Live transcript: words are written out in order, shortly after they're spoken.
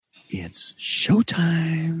It's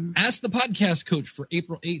showtime. Ask the Podcast Coach for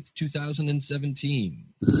April 8th, 2017.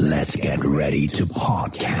 Let's get ready to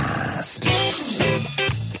podcast.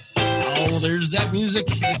 Oh, there's that music.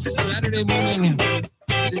 It's Saturday morning.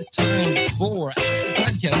 It is time for Ask the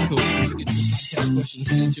Podcast Coach. You get podcast questions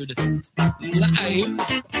answered live.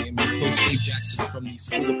 I'm your host, Dave Jackson from the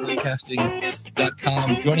School of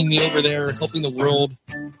Podcasting.com. Joining me over there, helping the world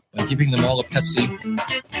by giving them all a Pepsi,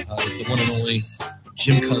 is the one and only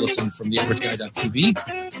Jim Cullison from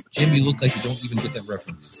theaverageguy.tv. Jim, you look like you don't even get that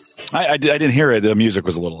reference. I didn't hear it. The music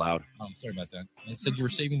was a little loud. Oh, sorry about that. I said you were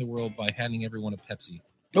saving the world by handing everyone a Pepsi.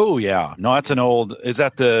 Oh, yeah. No, that's an old... Is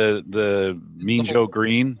that the Mean Joe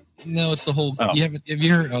Green? No, it's the whole... Oh. Have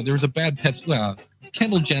you heard... there was a bad Pepsi...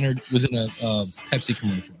 Kendall Jenner was in a Pepsi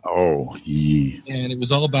commercial. Oh, yeah. And it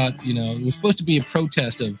was all about, it was supposed to be a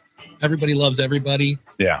protest of everybody loves everybody.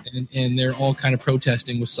 Yeah. And they're all kind of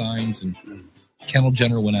protesting with signs. And Kendall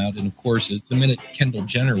Jenner went out. And, of course, the minute Kendall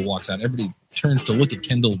Jenner walks out, everybody turns to look at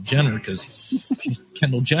Kendall Jenner because she's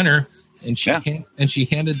Kendall Jenner. And she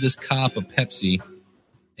handed this cop a Pepsi.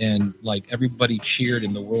 And, everybody cheered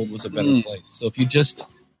and the world was a better place. So if you just...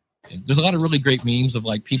 There's a lot of really great memes of,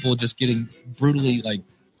 people just getting brutally,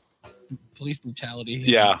 police brutality.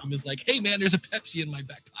 Yeah. And it's like, hey, man, there's a Pepsi in my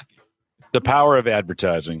back pocket. The power of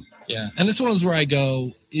advertising. Yeah. And this one is where I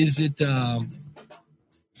go, was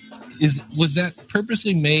that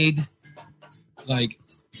purposely made,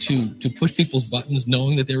 to push people's buttons,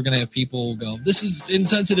 knowing that they were going to have people go, this is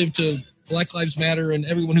insensitive to Black Lives Matter and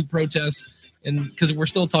everyone who protests, and because we're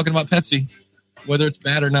still talking about Pepsi, whether it's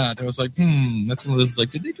bad or not. I was like, that's one of those,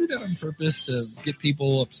 did they do that on purpose to get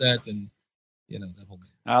people upset? And, that whole thing.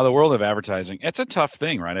 The world of advertising, it's a tough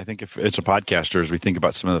thing, right? I think if it's a podcaster, as we think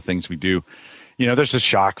about some of the things we do, there's a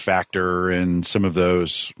shock factor and some of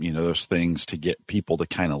those, those things to get people to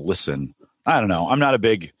kind of listen. I don't know. I'm not a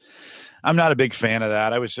big fan of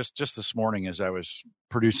that. I was just this morning as I was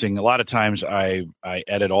producing, a lot of times I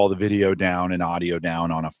edit all the video down and audio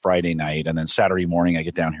down on a Friday night. And then Saturday morning, I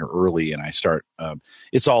get down here early and I start,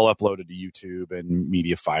 it's all uploaded to YouTube and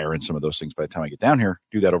MediaFire and some of those things by the time I get down here,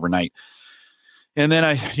 do that overnight. And then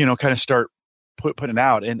I, kind of start putting it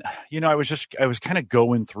out. And, I was kind of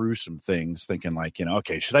going through some things thinking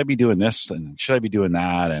okay, should I be doing this? And should I be doing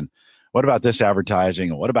that? And what about this advertising?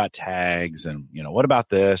 And what about tags? And, what about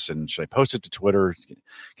this? And should I post it to Twitter?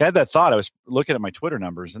 I had that thought. I was looking at my Twitter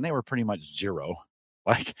numbers and they were pretty much zero.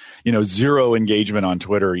 Zero engagement on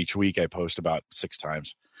Twitter each week. I post about 6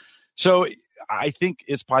 times. So I think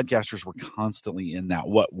as podcasters, we're constantly in that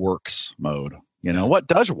what works mode. What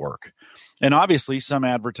does work? And obviously some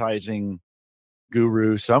advertising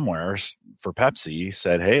guru somewhere for Pepsi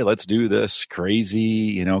said, hey, let's do this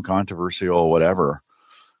crazy, controversial, whatever.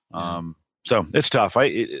 So it's tough.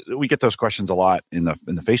 We get those questions a lot in the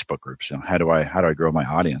Facebook groups. How do I grow my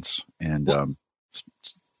audience? And go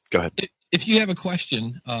ahead. If you have a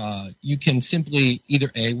question, you can simply either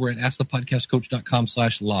we're at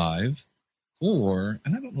askthepodcastcoach.com/live, or,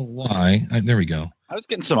 and I don't know why. There we go. I was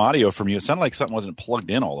getting some audio from you. It sounded like something wasn't plugged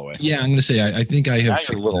in all the way. Yeah, I'm going to say I think I have.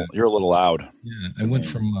 You're a little loud. Yeah, I went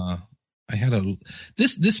from. I had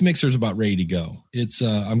this mixer's about ready to go. It's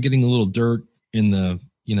I'm getting a little dirt in the.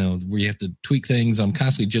 Where you have to tweak things. I'm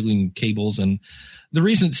constantly jiggling cables. And the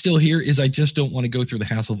reason it's still here is I just don't want to go through the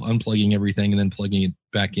hassle of unplugging everything and then plugging it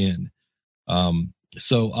back in. But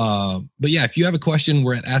yeah, if you have a question,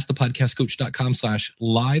 we're at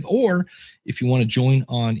askthepodcastcoach.com/live. Or if you want to join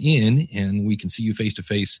on in and we can see you face to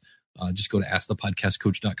face, just go to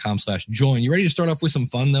askthepodcastcoach.com/join. You ready to start off with some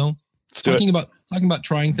fun though? Talking about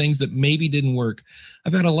trying things that maybe didn't work.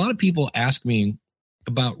 I've had a lot of people ask me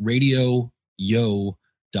about RadioYo.com.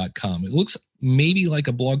 It looks maybe like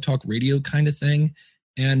a Blog Talk Radio kind of thing.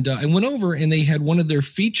 And I went over and they had one of their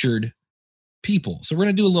featured people. So we're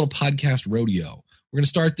going to do a little podcast rodeo. We're going to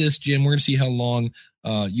start this, Jim. We're going to see how long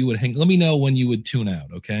you would hang. Let me know when you would tune out.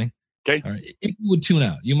 Okay. Okay. All right. If you would tune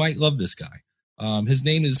out, you might love this guy. His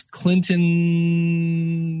name is Clinton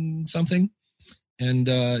something. And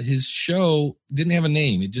his show didn't have a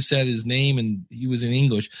name. It just said his name and he was in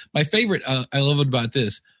English. My favorite, I love it about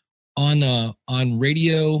this. On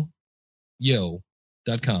RadioYo.com.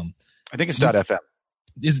 I think it's .fm.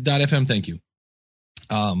 It's .fm, thank you.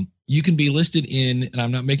 You can be listed in, and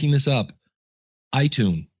I'm not making this up,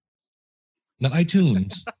 iTunes. Not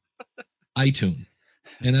iTunes. iTunes.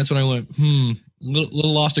 And that's when I went,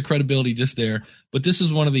 little lost of credibility just there. But this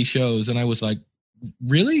is one of these shows, and I was like,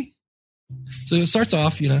 really? So it starts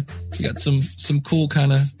off, you got some cool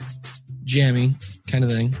kind of jammy kind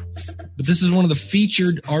of thing. But this is one of the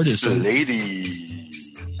featured artists. The lady.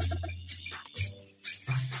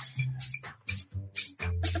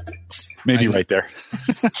 Maybe right there.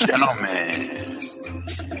 Gentlemen.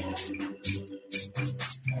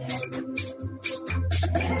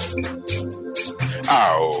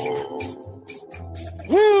 Oh.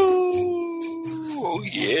 Woo. Oh,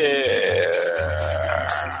 yeah.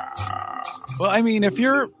 Well, I mean, if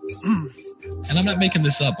you're... And I'm not making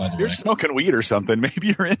this up, by the way. You're smoking weed or something.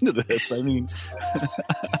 Maybe you're into this. I mean...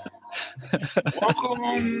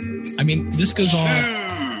 Welcome. I mean, this goes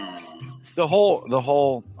on. The whole.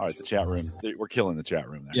 All right, the chat room. We're killing the chat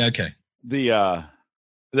room there. Yeah, okay.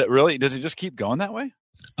 That really, does it just keep going that way?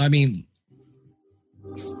 I mean,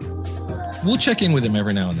 we'll check in with him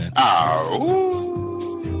every now and then. Oh,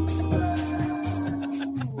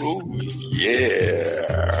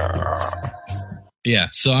 yeah. Yeah,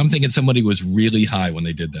 so I'm thinking somebody was really high when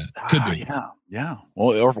they did that. Could be. Yeah.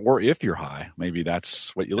 Well, or if you're high, maybe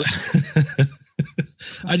that's what you listen to.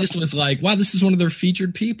 I just was like, wow, this is one of their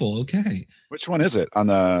featured people. Okay. Which one is it on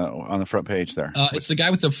the front page there? It's the guy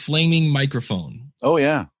with the flaming microphone. Oh,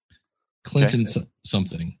 yeah. Clinton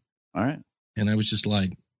something. All right. And I was just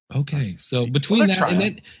like, okay. So between that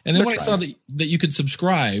and then when I saw that you could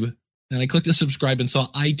subscribe, and I clicked the subscribe and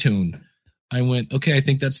saw iTunes, I went, okay, I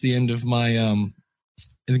think that's the end of my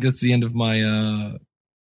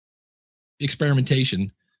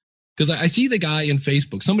experimentation. Because I see the guy in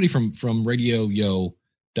Facebook, somebody from RadioYo.fm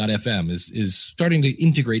is starting to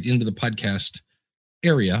integrate into the podcast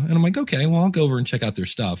area. And I'm like, okay, well, I'll go over and check out their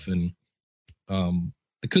stuff. And I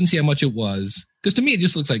couldn't see how much it was. Because to me, it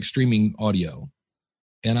just looks like streaming audio.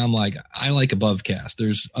 And I'm like, I like Abovecast.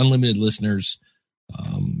 There's unlimited listeners.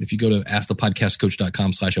 If you go to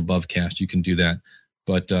askthepodcastcoach.com/abovecast, you can do that.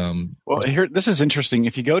 But well, here, this is interesting.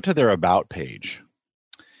 If you go to their about page,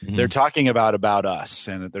 they're talking about us,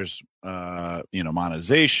 and that there's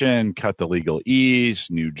monetization, cut the legalese,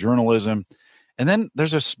 new journalism, and then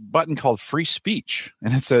there's a button called free speech,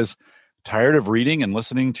 and it says, tired of reading and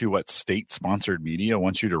listening to what state-sponsored media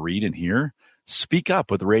wants you to read and hear? Speak up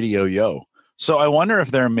with Radio Yo. So I wonder if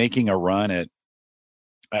they're making a run at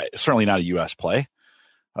certainly not a U.S. play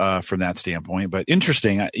from that standpoint, but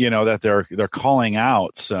interesting, that they're calling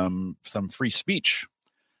out some free speech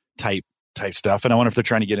type stuff, and I wonder if they're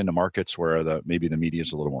trying to get into markets where maybe the media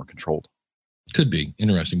is a little more controlled. Could be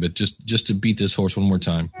interesting, but just to beat this horse one more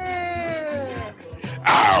time.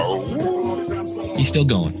 Ow. He's still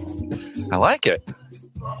going. I like it.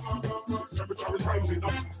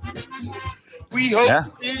 We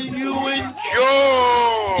hope you enjoy.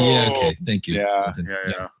 Yeah, okay. Thank you. Yeah.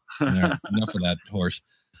 All right, enough of that horse.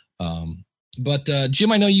 But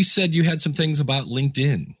Jim, I know you said you had some things about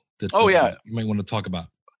LinkedIn that you might want to talk about.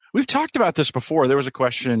 We've talked about this before. There was a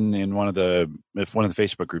question in one of the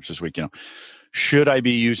Facebook groups this week, should I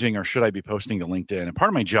be using or should I be posting to LinkedIn? And part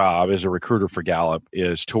of my job as a recruiter for Gallup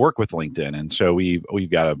is to work with LinkedIn. And so we've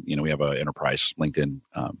got we have an enterprise LinkedIn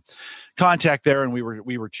contact there. And we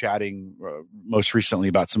were chatting most recently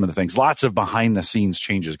about some of the things, lots of behind the scenes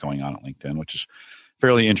changes going on at LinkedIn, which is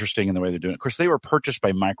fairly interesting in the way they're doing it. Of course, they were purchased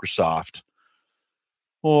by Microsoft.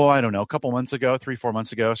 I don't know, 4 months ago.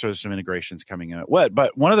 So there's some integrations coming in.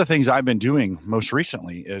 But one of the things I've been doing most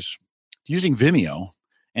recently is using Vimeo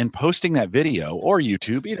and posting that video, or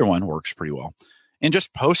YouTube, either one works pretty well, and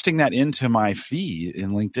just posting that into my feed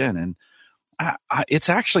in LinkedIn. And it's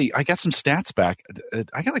actually, I got some stats back.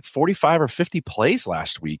 I got like 45 or 50 plays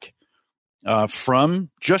last week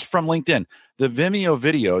from LinkedIn. The Vimeo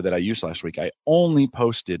video that I used last week, I only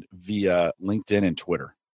posted via LinkedIn and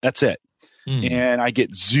Twitter. That's it. And I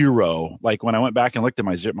get zero. Like when I went back and looked at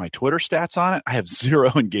my Twitter stats on it, I have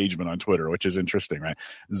zero engagement on Twitter, which is interesting, right?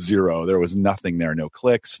 Zero. There was nothing there, no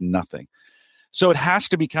clicks, nothing. So it has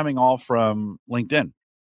to be coming all from LinkedIn.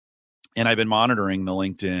 And I've been monitoring the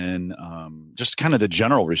LinkedIn, just kind of the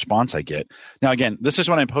general response I get. Now, again, this is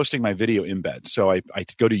when I'm posting my video embed. So I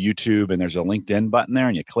go to YouTube and there's a LinkedIn button there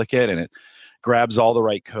and you click it and it grabs all the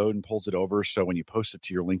right code and pulls it over. So when you post it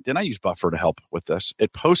to your LinkedIn, I use Buffer to help with this.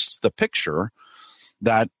 It posts the picture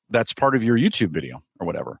that's part of your YouTube video or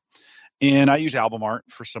whatever. And I use album art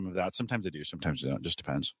for some of that. Sometimes I do, sometimes I don't. It just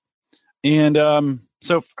depends. And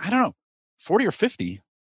so I don't know, 40 or 50.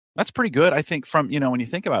 That's pretty good. I think from, when you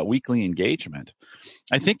think about weekly engagement,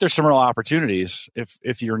 I think there's some real opportunities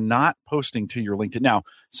if you're not posting to your LinkedIn. Now,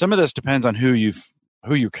 some of this depends on who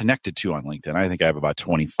you're connected to on LinkedIn. I think I have about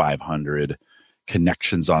 2,500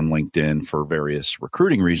 connections on LinkedIn for various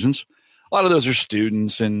recruiting reasons. A lot of those are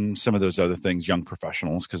students and some of those other things, young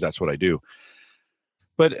professionals, because that's what I do.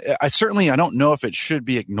 But I don't know if it should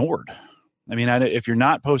be ignored. I mean, if you're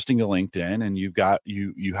not posting to LinkedIn and you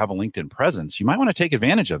have a LinkedIn presence, you might want to take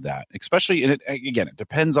advantage of that, especially, and it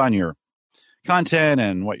depends on your content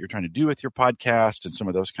and what you're trying to do with your podcast and some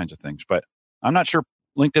of those kinds of things. But I'm not sure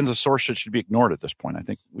LinkedIn's a source that should be ignored at this point. I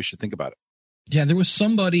think we should think about it. Yeah, there was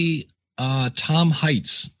somebody, Tom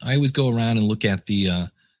Heights. I always go around and look at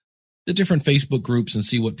the different Facebook groups and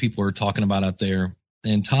see what people are talking about out there.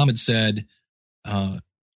 And Tom had said,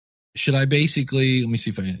 should I basically, let me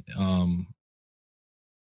see if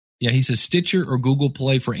he says Stitcher or Google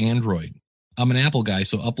Play for Android. I'm an Apple guy,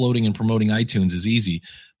 so uploading and promoting iTunes is easy.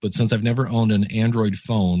 But since I've never owned an Android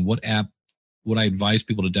phone, what app would I advise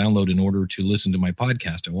people to download in order to listen to my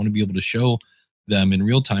podcast? I want to be able to show them in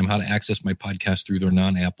real time how to access my podcast through their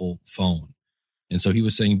non-Apple phone. And so he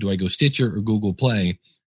was saying, do I go Stitcher or Google Play?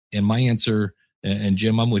 And my answer, and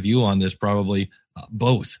Jim, I'm with you on this, probably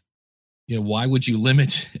both. Why would you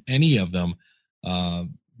limit any of them?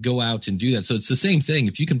 Go out and do that. So it's the same thing.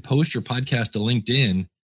 If you can post your podcast to LinkedIn,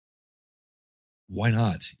 why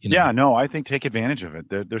not? Yeah, no, I think take advantage of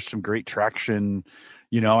it. There's some great traction,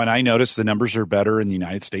 and I noticed the numbers are better in the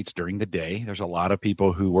United States during the day. There's a lot of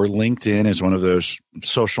people who were LinkedIn as one of those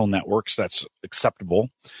social networks that's acceptable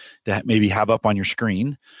to maybe have up on your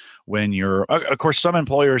screen when you're, of course, some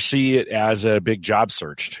employers see it as a big job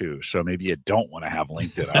search too. So maybe you don't want to have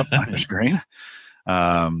LinkedIn up on your screen.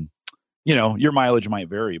 Your mileage might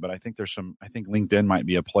vary, but I think I think LinkedIn might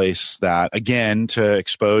be a place that, again, to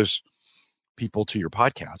expose people to your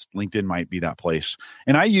podcast, LinkedIn might be that place.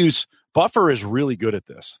 And Buffer is really good at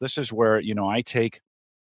this. This is where, I'll take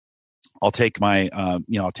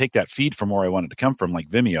that feed from where I want it to come from, like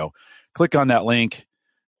Vimeo, click on that link,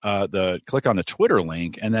 click on the Twitter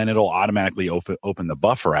link, and then it'll automatically open the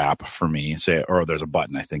Buffer app for me and say, or there's a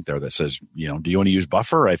button I think there that says, do you want to use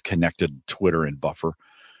Buffer? I've connected Twitter and Buffer.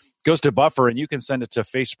 Goes to Buffer, and you can send it to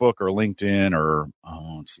Facebook or LinkedIn or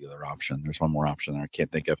what's the other option? There's one more option there I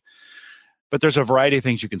can't think of. But there's a variety of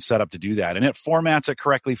things you can set up to do that. And it formats it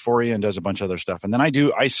correctly for you and does a bunch of other stuff. And then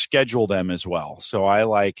I schedule them as well. So I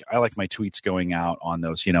like my tweets going out on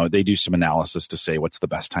those. They do some analysis to say what's the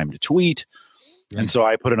best time to tweet. Right. And so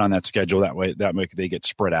I put it on that schedule that way they get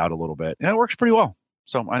spread out a little bit. And it works pretty well.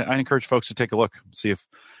 So I encourage folks to take a look, see if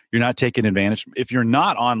you're not taking advantage. If you're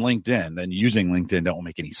not on LinkedIn, then using LinkedIn don't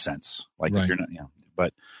make any sense. Like right. If you're not,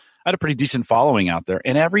 but I had a pretty decent following out there.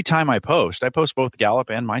 And every time I post both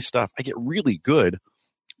Gallup and my stuff, I get really good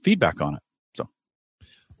feedback on it. So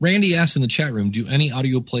Randy asked in the chat room, do any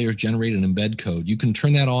audio players generate an embed code? You can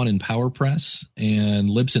turn that on in PowerPress, and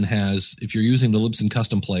Libsyn has, if you're using the Libsyn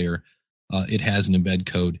custom player, it has an embed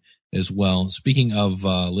code as well. Speaking of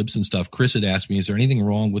Libsyn stuff, Chris had asked me, is there anything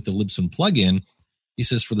wrong with the Libsyn plugin? He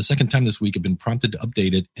says, for the second time this week, I've been prompted to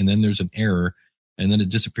update it, and then there's an error, and then it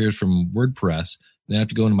disappears from WordPress. Then I have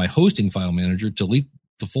to go into my hosting file manager, delete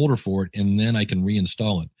the folder for it, and then I can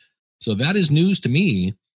reinstall it. So that is news to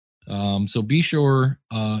me. So be sure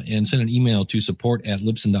and send an email to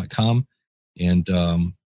support@libsyn.com, and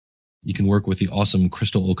you can work with the awesome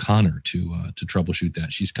Crystal O'Connor to troubleshoot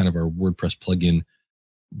that. She's kind of our WordPress plugin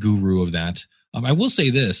guru of that. I will say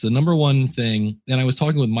this, the number one thing, and I was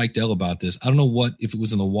talking with Mike Dell about this. I don't know if it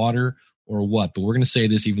was in the water or what, but we're going to say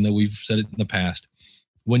this even though we've said it in the past.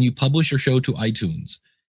 When you publish your show to iTunes,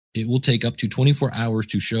 it will take up to 24 hours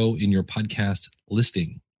to show in your podcast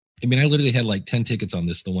listing. I mean, I literally had like 10 tickets on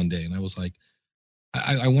this the one day, and I was like,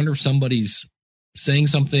 I wonder if somebody's saying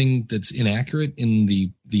something that's inaccurate in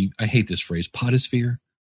the I hate this phrase, podosphere.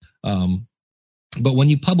 But when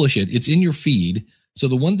you publish it, it's in your feed. So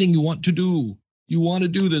the one thing you want to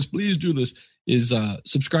do this, please do this, is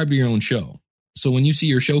subscribe to your own show. So when you see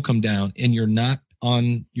your show come down and you're not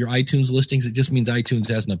on your iTunes listings, it just means iTunes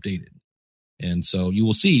hasn't updated. And so you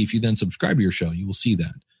will see, if you then subscribe to your show, you will see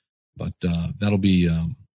that. But that'll be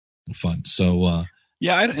fun. So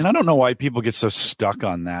yeah, and I don't know why people get so stuck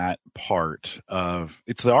on that part of,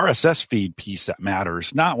 it's the RSS feed piece that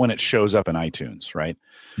matters, not when it shows up in iTunes, right?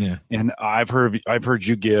 Yeah. And I've heard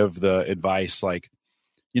you give the advice, like,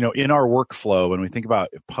 in our workflow, when we think about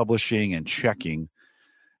publishing and checking,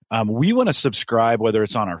 we want to subscribe, whether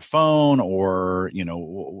it's on our phone or,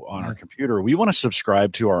 on our computer, we want to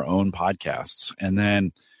subscribe to our own podcasts, and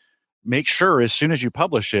then make sure as soon as you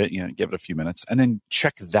publish it, give it a few minutes and then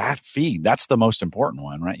check that feed. That's the most important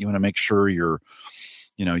one, right? You want to make sure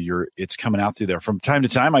it's coming out through there. From time to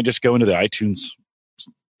time, I just go into the iTunes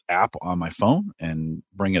app on my phone and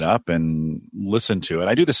bring it up and listen to it.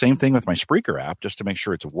 I do the same thing with my Spreaker app just to make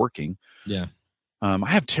sure it's working. Yeah. I'm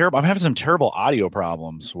having some terrible audio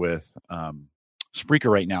problems with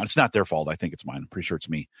Spreaker right now. It's not their fault. I think it's mine. I'm pretty sure it's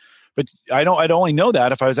me. But I'd only know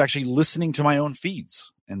that if I was actually listening to my own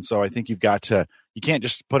feeds. And so I think you can't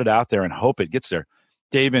just put it out there and hope it gets there.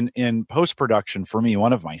 Dave, in post-production, for me,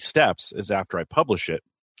 one of my steps is after I publish it,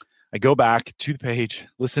 I go back to the page,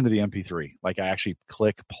 listen to the MP3. Like I actually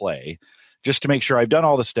click play just to make sure I've done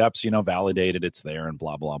all the steps, validated it's there and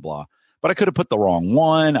blah, blah, blah. But I could have put the wrong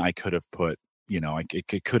one. I could have put,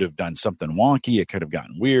 it could have done something wonky. It could have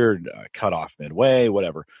gotten weird, cut off midway,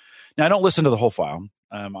 whatever. Now I don't listen to the whole file.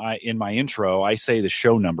 In my intro, I say the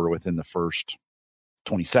show number within the first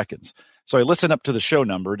 20 seconds. So I listen up to the show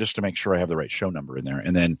number just to make sure I have the right show number in there,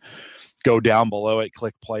 and then go down below it,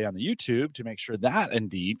 click play on the YouTube to make sure that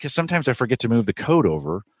indeed, because sometimes I forget to move the code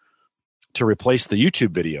over to replace the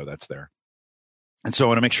YouTube video that's there. And so I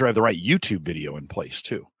want to make sure I have the right YouTube video in place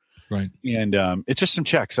too. Right. And it's just some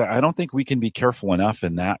checks. I don't think we can be careful enough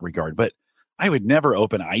in that regard, but I would never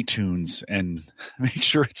open iTunes and make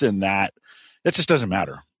sure it's in that. It just doesn't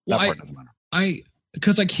matter. That part doesn't matter.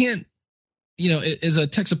 Because I can't, as a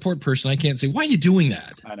tech support person, I can't say, why are you doing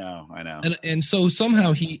that? I know. And so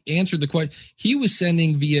somehow he answered the question. He was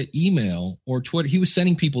sending via email or Twitter. He was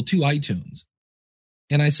sending people to iTunes.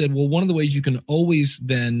 And I said, well, one of the ways you can always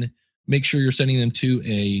then make sure you're sending them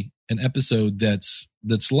to an episode that's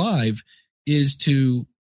live is to,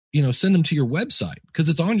 send them to your website, because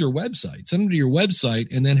it's on your website. Send them to your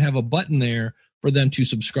website and then have a button there for them to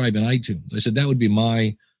subscribe in iTunes. I said that would be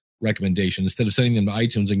my recommendation, instead of sending them to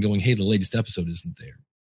iTunes and going, hey, the latest episode isn't there.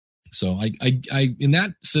 So I in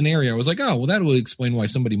that scenario, I was like, oh, well, that would explain why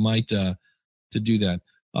somebody might to do that.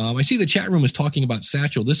 I see the chat room is talking about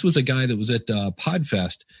Satchel. This was a guy that was at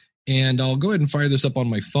Podfest, and I'll go ahead and fire this up on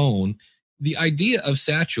my phone. The idea of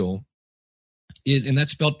Satchel is, and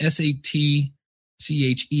that's spelled SATCHEL,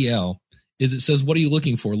 is it says, what are you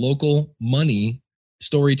looking for? Local, money,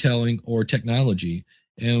 storytelling, or technology?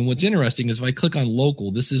 And what's interesting is if I click on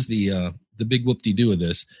local, this is the big whoop-de-doo of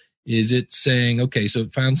this, is it saying, okay, so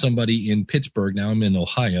it found somebody in Pittsburgh. Now I'm in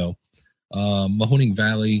Ohio, Mahoning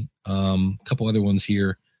Valley, a couple other ones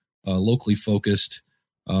here, locally focused,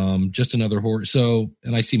 just another horror. So,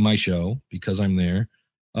 and I see my show because I'm there.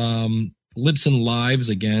 Libsyn Lives,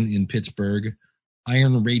 again, in Pittsburgh,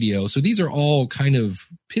 Iron Radio. So these are all kind of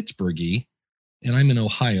Pittsburghy, and I'm in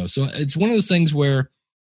Ohio. So it's one of those things where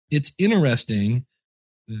it's interesting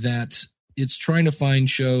that it's trying to find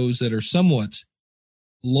shows that are somewhat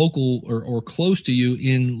local or close to you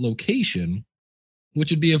in location,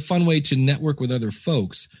 which would be a fun way to network with other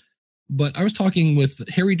folks. But I was talking with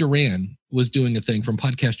Harry Duran, was doing a thing from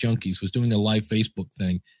Podcast Junkies, was doing a live Facebook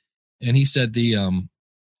thing. And he said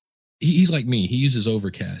he's like me. He uses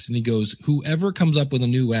Overcast, and he goes, whoever comes up with a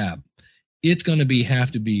new app, it's going to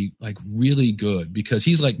have to be like really good, because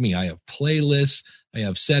he's like me. I have playlists. I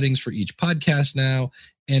have settings for each podcast now,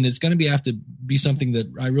 and it's going to have to be something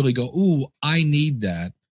that I really go, ooh, I need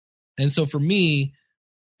that. And so for me,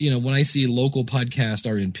 when I see local podcasts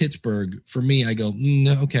are in Pittsburgh, for me, I go,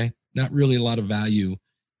 no, okay, not really a lot of value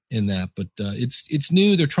in that, but it's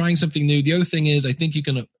new. They're trying something new. The other thing is, I think you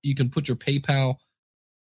can put your PayPal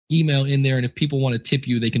email in there, and if people want to tip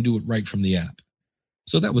you, they can do it right from the app.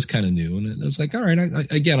 So that was kind of new, and I was like, all right.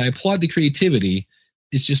 I applaud the creativity.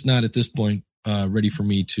 It's just not at this point ready for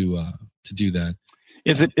me to do that.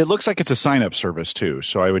 It looks like it's a sign up service too.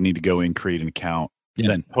 So I would need to go in, create an account, and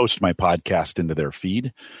then post my podcast into their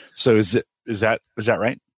feed. So is that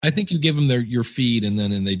right? I think you give them your feed,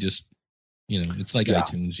 and they just, it's like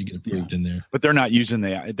iTunes. You get approved in there, but they're not using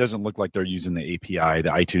it doesn't look like they're using the API, the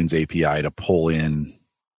iTunes API, to pull in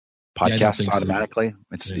podcasts automatically. So.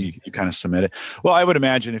 It's you kind of submit it. Well, I would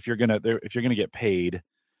imagine if you're gonna get paid,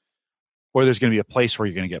 or there's going to be a place where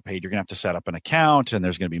you're going to get paid, you're going to have to set up an account, and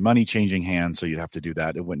there's going to be money changing hands. So you'd have to do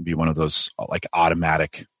that. It wouldn't be one of those like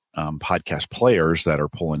automatic podcast players that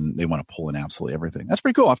they want to pull in absolutely everything. That's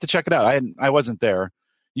pretty cool. I'll have to check it out. I wasn't there.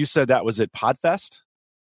 You said that was at Podfest?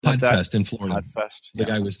 Podfest in Florida. Podfest. The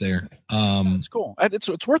guy was there. It's cool.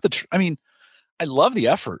 It's worth it. I mean, I love the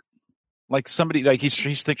effort. Like somebody, like he's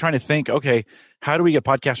trying to think, okay, how do we get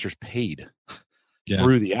podcasters paid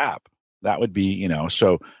through the app? That would be,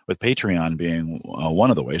 so with Patreon being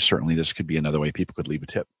one of the ways, certainly this could be another way people could leave a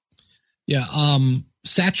tip. Yeah.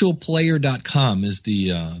 Satchelplayer.com is the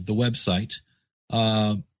website.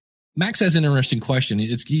 Max has an interesting question.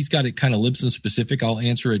 He's got it kind of Libsyn specific. I'll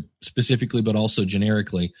answer it specifically, but also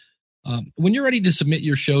generically. When you're ready to submit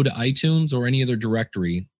your show to iTunes or any other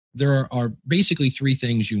directory, there are basically three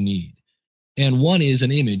things you need. And one is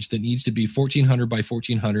an image that needs to be 1400 by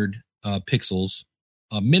 1400 pixels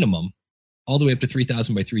minimum, all the way up to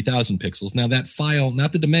 3000 by 3000 pixels. Now that file,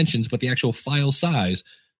 not the dimensions, but the actual file size,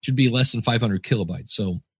 should be less than 500 kilobytes.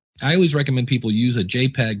 So I always recommend people use a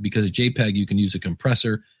JPEG, because a JPEG, you can use a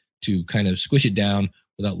compressor to kind of squish it down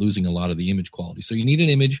without losing a lot of the image quality. So you need an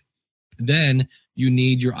image. Then you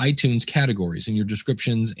need your iTunes categories and your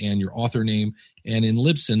descriptions and your author name. And in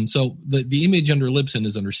Libsyn, so the image under Libsyn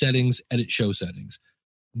is under settings, edit show settings.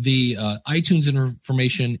 The iTunes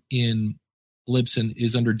information in Libsyn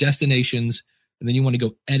is under destinations, and then you want to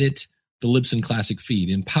go edit the Libsyn Classic feed.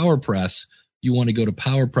 In PowerPress, you want to go to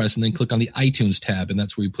PowerPress and then click on the iTunes tab, and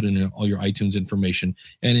that's where you put in all your iTunes information.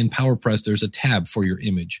 And in PowerPress, there's a tab for your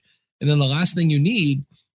image. And then the last thing you need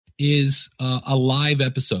is a live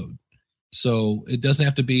episode. So it doesn't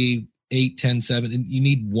have to be 8, 10, 7. You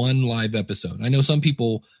need one live episode. I know some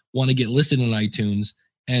people want to get listed in iTunes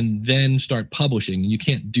and then start publishing. You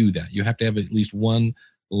can't do that. You have to have at least one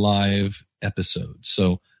live episode.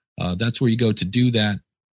 So that's where you go to do that.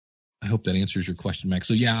 I hope that answers your question, Max.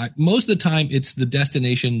 So yeah, most of the time it's the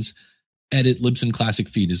destinations edit Libsyn Classic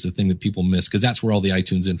feed is the thing that people miss, because that's where all the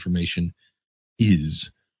iTunes information is.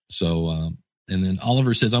 So, and then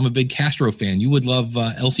Oliver says, I'm a big Castro fan. You would love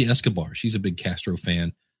Elsie Escobar. She's a big Castro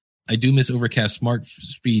fan. I do miss Overcast Smart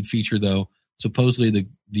Speed feature, though. Supposedly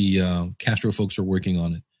the Castro folks are working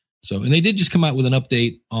on it. So, and they did just come out with an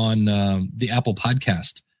update on the Apple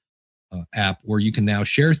Podcast app, where you can now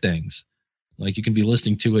share things. Like you can be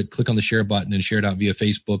listening to it, click on the share button and share it out via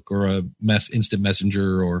Facebook or a instant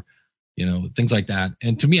messenger, or, things like that.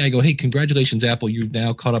 And to me, I go, hey, congratulations, Apple. You've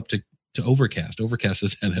now caught up to Overcast. Overcast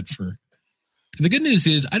has had that for. The good news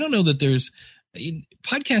is, I don't know that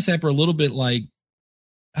podcast app are a little bit like,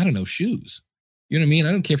 I don't know, shoes. You know what I mean?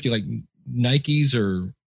 I don't care if you like Nikes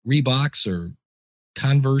or Reeboks or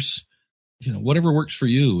Converse. Whatever works for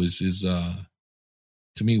you is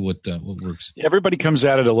to me what works. Everybody comes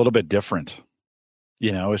at it a little bit different,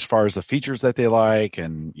 as far as the features that they like.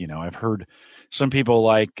 And I've heard some people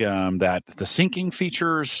like that the syncing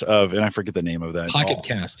features of, and I forget the name of that. Pocket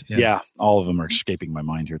Cast. Yeah, all of them are escaping my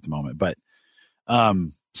mind here at the moment. But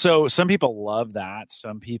so some people love that.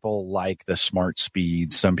 Some people like the smart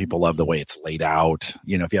speed. Some people love the way it's laid out.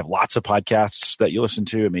 If you have lots of podcasts that you listen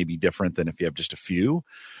to, it may be different than if you have just a few.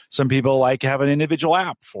 Some people like to have an individual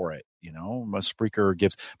app for it. Spreaker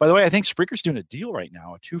gives. By the way, I think Spreaker's doing a deal right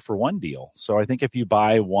now, a 2-for-1 deal. So I think if you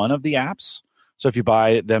buy one of the apps, so if you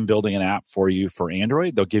buy them building an app for you for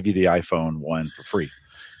Android, they'll give you the iPhone one for free.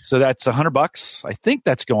 So that's $100. I think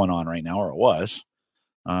that's going on right now, or it was.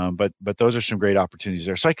 But those are some great opportunities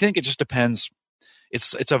there. So I think it just depends.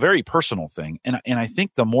 It's a very personal thing, and I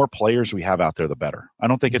think the more players we have out there, the better. I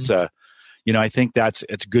don't think it's I think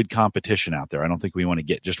it's good competition out there. I don't think we want to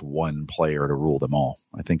get just one player to rule them all.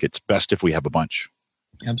 I think it's best if we have a bunch.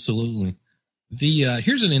 Absolutely.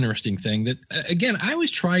 Here's an interesting thing that, again, I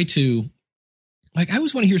always try to, I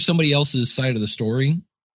always want to hear somebody else's side of the story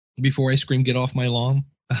before I scream, get off my lawn.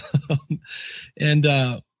 And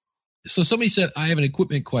so somebody said, I have an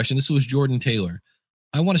equipment question. This was Jordan Taylor.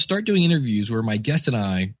 I want to start doing interviews where my guest and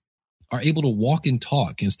I are able to walk and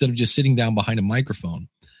talk instead of just sitting down behind a microphone.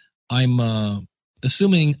 I'm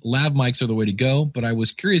assuming lav mics are the way to go, but I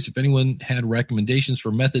was curious if anyone had recommendations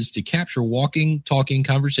for methods to capture walking, talking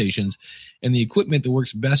conversations and the equipment that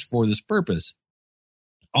works best for this purpose.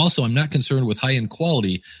 Also, I'm not concerned with high-end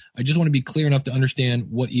quality. I just want to be clear enough to understand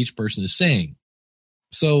what each person is saying.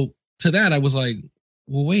 So to that, I was like,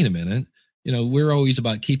 well, wait a minute. We're always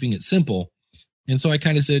about keeping it simple. And so I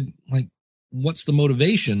kind of said, like, what's the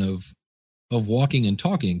motivation of walking and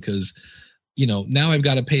talking? Because, now I've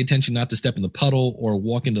got to pay attention not to step in the puddle or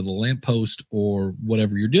walk into the lamppost or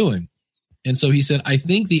whatever you're doing. And so he said, I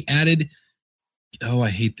think the added, I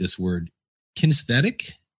hate this word,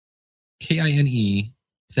 kinesthetic,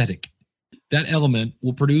 K-I-N-E-thetic. That element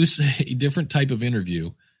will produce a different type of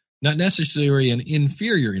interview, not necessarily an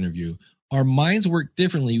inferior interview. Our minds work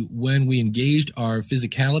differently when we engaged our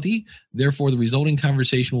physicality. Therefore, the resulting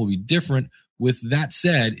conversation will be different. With that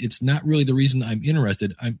said, it's not really the reason I'm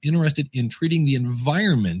interested. I'm interested in treating the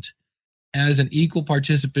environment as an equal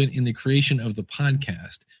participant in the creation of the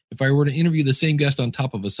podcast. If I were to interview the same guest on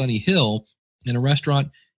top of a sunny hill in a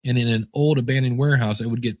restaurant and in an old abandoned warehouse, I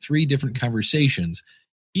would get 3 different conversations,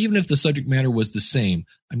 even if the subject matter was the same.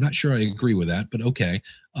 I'm not sure I agree with that, but okay.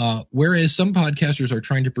 Whereas some podcasters are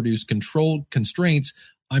trying to produce controlled constraints,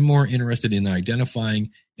 I'm more interested in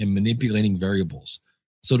identifying and manipulating variables.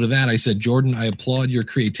 So to that, I said, Jordan, I applaud your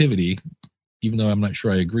creativity, even though I'm not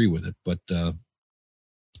sure I agree with it. But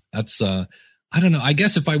that's, I don't know. I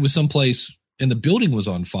guess if I was someplace and the building was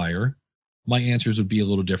on fire, my answers would be a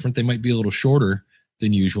little different. They might be a little shorter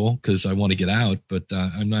than usual because I want to get out, but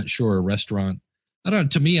I'm not sure a restaurant. I don't know.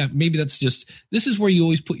 To me, maybe that's just, this is where you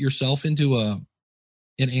always put yourself into an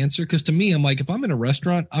answer. Because to me, I'm like, if I'm in a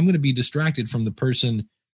restaurant, I'm going to be distracted from the person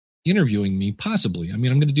interviewing me, possibly. I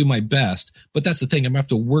mean, I'm going to do my best, but that's the thing. I'm going to have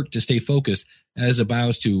to work to stay focused as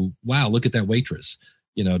opposed to, wow, look at that waitress.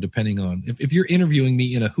 depending on if you're interviewing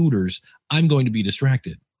me in a Hooters, I'm going to be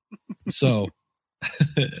distracted. So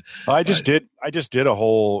I just did a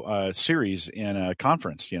whole series in a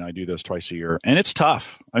conference. I do those twice a year, and it's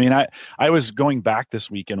tough. I mean, I was going back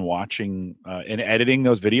this week and watching and editing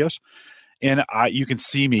those videos, and you can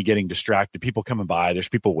see me getting distracted. People coming by, there's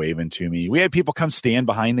people waving to me. We had people come stand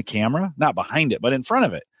behind the camera, not behind it, but in front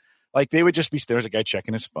of it. Like they would just be, there was a guy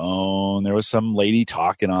checking his phone. There was some lady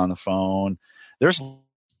talking on the phone. There's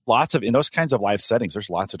lots of, in those kinds of live settings, there's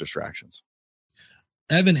lots of distractions.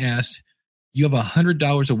 Evan asked, you have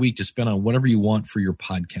 $100 a week to spend on whatever you want for your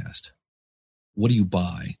podcast. What do you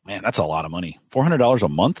buy? Man, that's a lot of money. $400 a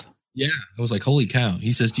month? Yeah. I was like, holy cow.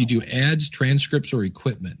 He says, do you do ads, transcripts, or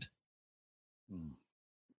equipment?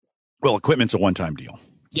 Well, equipment's a one-time deal.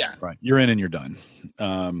 Yeah. Right. You're in and you're done.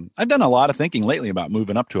 I've done a lot of thinking lately about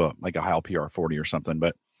moving up to a Heil PR40 or something,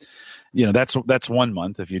 but that's 1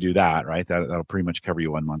 month if you do that, right? That'll pretty much cover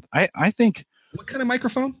you 1 month. I think. What kind of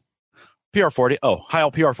microphone? PR40. Oh, Heil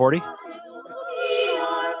PR40.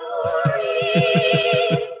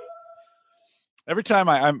 Every time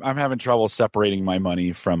I'm having trouble separating my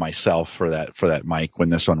money from myself for that mic when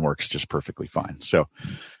this one works just perfectly fine. So,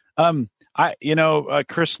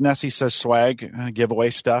 Chris Nessie says swag giveaway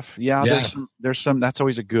stuff. Yeah. There's some that's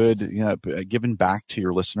always a good, giving back to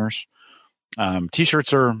your listeners.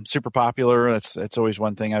 T-shirts are super popular. That's always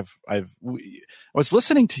one thing. I was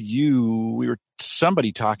listening to you.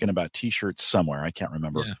 Somebody talking about T-shirts somewhere. I can't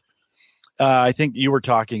remember. Yeah. I think you were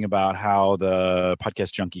talking about how the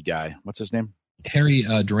podcast junkie guy, what's his name? Harry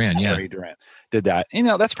Duran. Yeah. Harry Duran did that.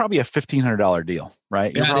 That's probably a $1,500 deal,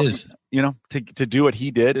 right? Yeah, it is. To do what he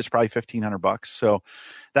did is probably $1,500. So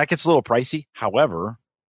that gets a little pricey. However,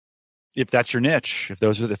 if that's your niche, if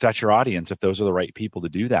that's your audience, if those are the right people to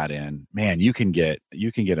do that in, man, you can get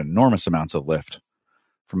enormous amounts of lift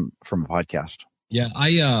from a podcast. Yeah.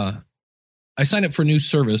 I signed up for a new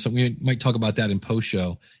service, and we might talk about that in post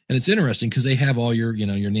show. And it's interesting because they have all your,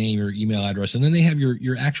 your name, your email address, and then they have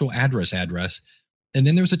your actual address. And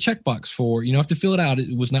then there's a checkbox for, you have to fill it out.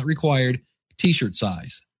 It was not required, T-shirt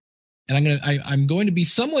size. And I'm going to be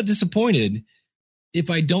somewhat disappointed if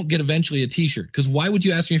I don't get eventually a T-shirt, because why would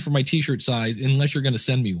you ask me for my T-shirt size unless you're going to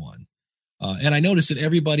send me one? And I noticed that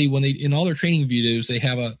everybody, when they, in all their training videos, they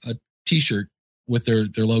have a T-shirt with their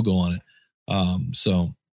logo on it.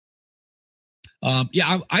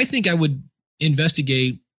 I think I would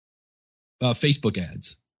investigate Facebook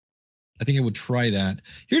ads. I think I would try that.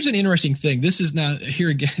 Here's an interesting thing. This is not here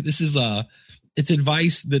again. This is it's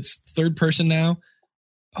advice that's third person now.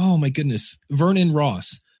 Oh my goodness. Vernon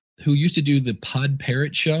Ross, who used to do the Pod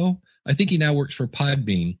Parrot show. I think he now works for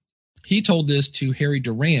Podbean. He told this to Harry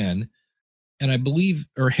Duran, and I believe,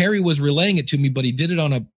 or Harry was relaying it to me, but he did it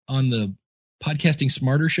on the Podcasting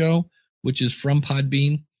Smarter show, which is from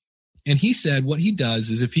Podbean. And he said what he does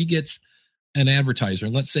is if he gets an advertiser,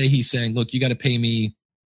 and let's say he's saying, look, you got to pay me,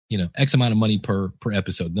 X amount of money per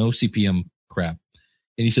episode, no CPM crap.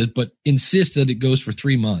 And he says, but insist that it goes for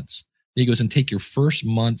 3 months. And he goes, and take your first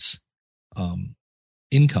month's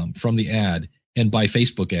income from the ad and buy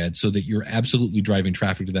Facebook ads so that you're absolutely driving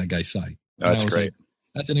traffic to that guy's site. That's great. Like,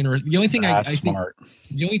 that's an interesting. The only thing I think,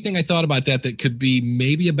 the only thing I thought about that could be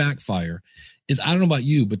maybe a backfire is, I don't know about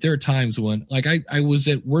you, but there are times when, like, I was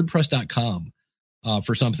at WordPress.com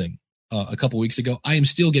for something a couple weeks ago. I am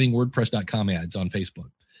still getting WordPress.com ads on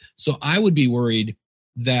Facebook. So I would be worried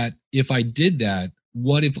that if I did that,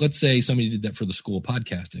 what if, let's say somebody did that for the School of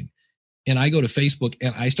Podcasting, and I go to Facebook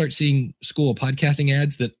and I start seeing School of Podcasting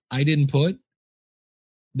ads that I didn't put?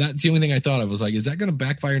 That's the only thing I thought of. Was like, is that going to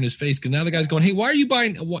backfire in his face? Because now the guy's going, hey, why are you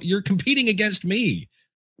buying? You're competing against me,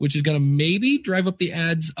 which is going to maybe drive up the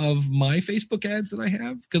ads of my Facebook ads that I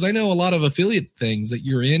have. Because I know a lot of affiliate things that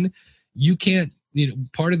you're in, you can't,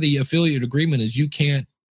 part of the affiliate agreement is you can't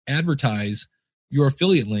advertise your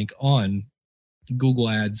affiliate link on Google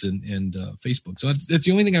ads and Facebook. So that's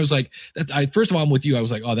the only thing I was like, first of all, I'm with you. I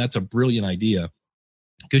was like, oh, that's a brilliant idea,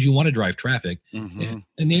 because you want to drive traffic. Mm-hmm.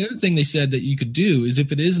 And the other thing they said that you could do is,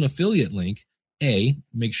 if it is an affiliate link,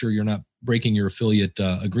 make sure you're not breaking your affiliate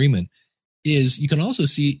agreement, is you can also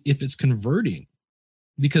see if it's converting,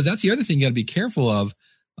 because that's the other thing you got to be careful of.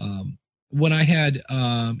 When I had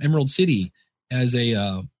Emerald City as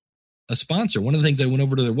a sponsor, one of the things I went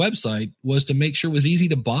over to their website was to make sure it was easy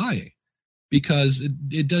to buy, because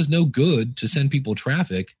it does no good to send people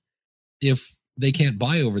traffic if they can't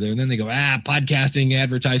buy over there. And then they go, podcasting,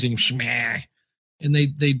 advertising, schmah, and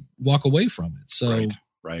they walk away from it. So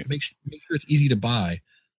right. Make sure it's easy to buy.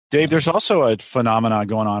 Dave, there's also a phenomenon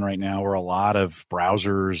going on right now where a lot of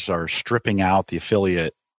browsers are stripping out the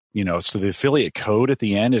affiliate so the affiliate code at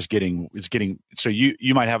the end is getting, so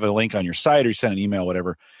you might have a link on your site or you send an email,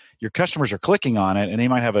 whatever. Your customers are clicking on it and they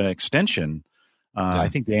might have an extension. I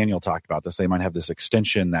think Daniel talked about this. They might have this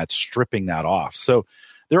extension that's stripping that off. So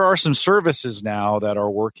there are some services now that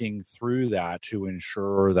are working through that to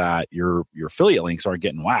ensure that your affiliate links aren't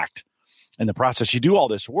getting whacked. In the process, you do all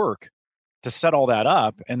this work to set all that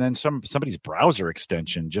up, and then somebody's browser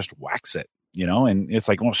extension just whacks it, and it's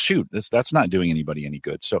like, well, shoot, that's not doing anybody any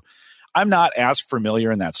good. So I'm not as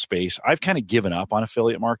familiar in that space. I've kind of given up on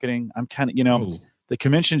affiliate marketing. I'm kind of, the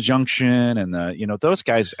Convention Junction and the, those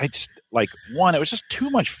guys, I just it was just too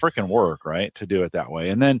much freaking work, right, to do it that way.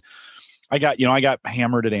 And then I got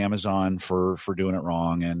hammered at Amazon for doing it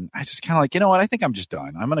wrong. And I just kind of like, you know what, I think I'm just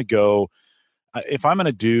done. I'm going to go, if I'm going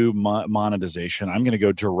to do monetization, I'm going to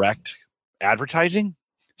go direct advertising.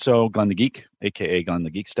 So Glenn the Geek, AKA Glenn the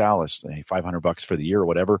Geek style, is $500 for the year or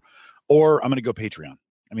whatever, or I'm going to go Patreon.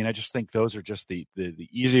 I mean, I just think those are just the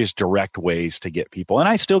easiest direct ways to get people. And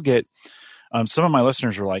I still get, some of my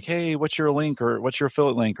listeners are like, hey, what's your link or what's your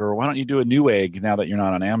affiliate link? Or why don't you do a Newegg now that you're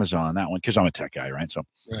not on Amazon? That one, because I'm a tech guy, right? So,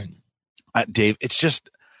 Dave, it's just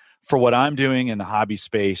for what I'm doing in the hobby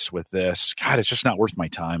space with this, God, it's just not worth my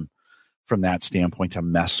time from that standpoint to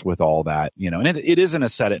mess with all that, and it isn't a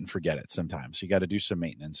set it and forget it. Sometimes you got to do some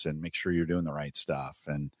maintenance and make sure you're doing the right stuff.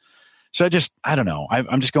 And so I don't know.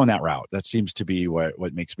 I'm just going that route. That seems to be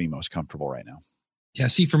what makes me most comfortable right now. Yeah.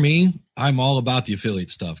 See, for me, I'm all about the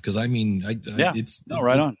affiliate stuff. Cause I mean,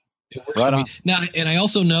 right on. It works for me. Now, and I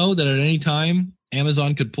also know that at any time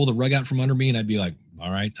Amazon could pull the rug out from under me and I'd be like, all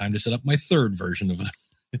right, time to set up my third version of it.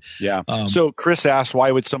 Yeah. So Chris asked, why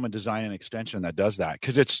would someone design an extension that does that?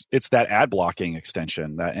 Because it's that ad blocking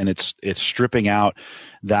extension and it's stripping out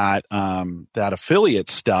that affiliate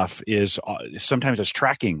stuff is sometimes it's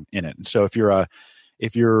tracking in it. And so if you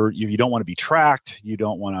don't want to be tracked, you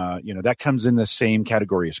don't want to, that comes in the same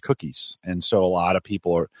category as cookies. And so a lot of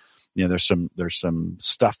people are, there's some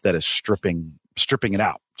stuff that is stripping it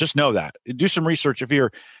out. Just know that. Do some research. If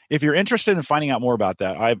you're interested in finding out more about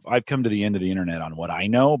that, I've come to the end of the internet on what I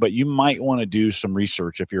know, but you might want to do some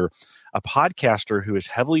research. If you're a podcaster who is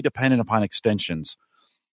heavily dependent upon extensions,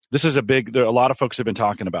 this is a lot of folks have been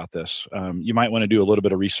talking about this. You might want to do a little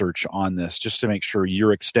bit of research on this just to make sure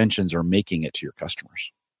your extensions are making it to your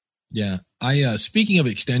customers. Yeah. Speaking of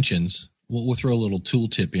extensions, we'll throw a little tool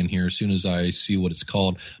tip in here as soon as I see what it's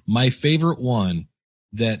called. My favorite one,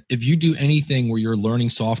 that if you do anything where you're learning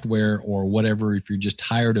software or whatever, if you're just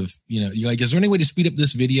tired of, you're like, is there any way to speed up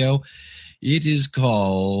this video? It is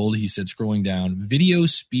called, he said, scrolling down, Video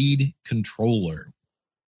Speed Controller.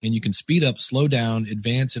 And you can speed up, slow down,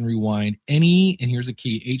 advance, and rewind any, and here's a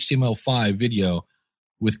key, HTML5 video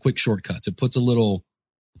with quick shortcuts. It puts a little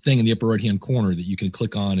thing in the upper right-hand corner that you can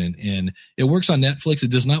click on, and it works on Netflix.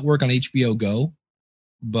 It does not work on HBO Go,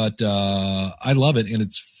 but I love it, and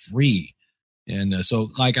it's free. And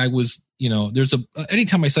so like I was, there's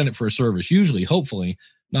anytime I sign up for a service, usually, hopefully,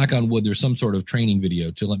 knock on wood, there's some sort of training video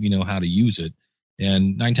to let me know how to use it.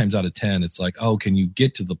 And 9 times out of 10, it's like, oh, can you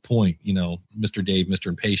get to the point, Mr. Dave, Mr.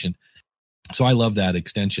 Impatient. So I love that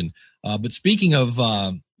extension. But speaking of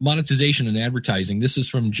monetization and advertising, this is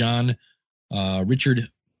from John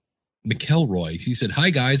Richard McElroy. He said,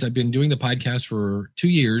 hi, guys. I've been doing the podcast for 2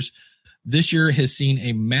 years. This year has seen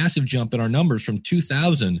a massive jump in our numbers from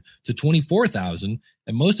 2,000 to 24,000.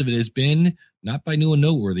 And most of it has been not by new and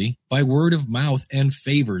noteworthy, by word of mouth and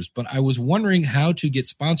favors. But I was wondering how to get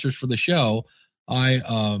sponsors for the show.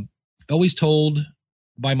 I always told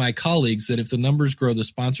by my colleagues that if the numbers grow, the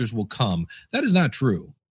sponsors will come. That is not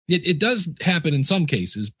true. It does happen in some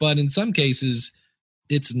cases, but in some cases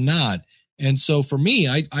it's not. And so for me,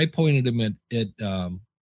 I pointed him at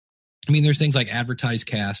there's things like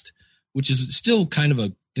AdvertiseCast, which is still kind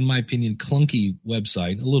of in my opinion, clunky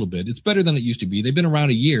website a little bit. It's better than it used to be. They've been around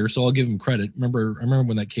a year, so I'll give them credit. I remember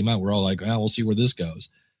when that came out, we're all like, we'll see where this goes.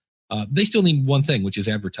 They still need one thing, which is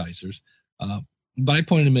advertisers. But I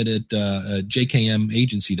pointed them at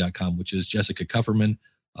jkmagency.com, which is Jessica Kufferman.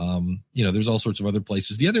 There's all sorts of other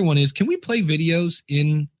places. The other one is, can we play videos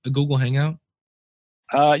in a Google Hangout?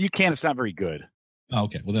 You can. It's not very good. Oh,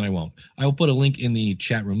 okay. Well, then I won't. I will put a link in the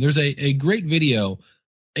chat room. There's a great video,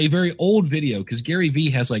 a very old video, because Gary Vee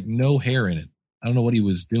has like no hair in it. I don't know what he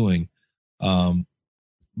was doing.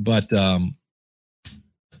 But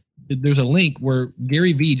there's a link where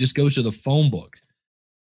Gary Vee just goes to the phone book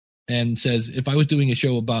and says, if I was doing a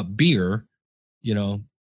show about beer,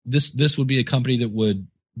 this would be a company that would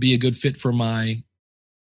be a good fit for my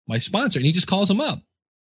sponsor. And he just calls them up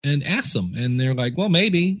and asks them. And they're like, well,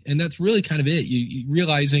 maybe. And that's really kind of it. You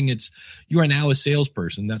realizing you're now a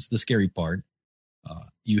salesperson. That's the scary part.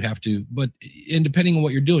 you have to, and depending on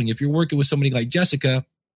what you're doing, if you're working with somebody like Jessica,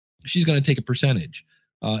 she's going to take a percentage.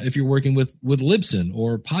 If you're working with Libsyn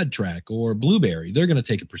or PodTrack or Blueberry, they're going to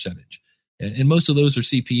take a percentage. And most of those are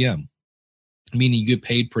CPM, meaning you get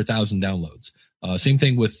paid per 1,000 downloads. Same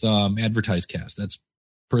thing with AdvertiseCast. That's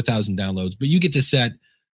per 1,000 downloads, but you get to set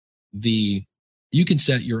you can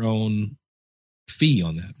set your own fee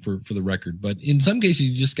on that for the record. But in some cases,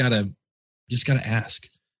 you just gotta ask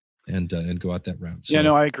and go out that route. So, yeah,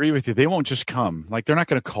 no, I agree with you. They won't just come. Like, they're not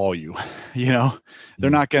going to call you. They're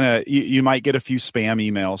not going to. You might get a few spam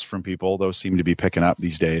emails from people. Those seem to be picking up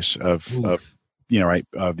these days of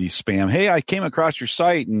these spam. Hey, I came across your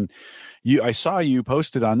site and I saw you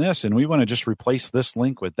posted on this, and we want to just replace this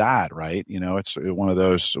link with that. Right? It's one of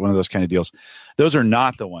those kind of deals. Those are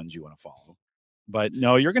not the ones you want to follow. But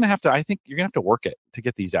no, you're going to have to. I think you're going to have to work it to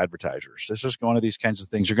get these advertisers. This is one of these kinds of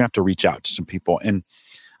things. You're going to have to reach out to some people, and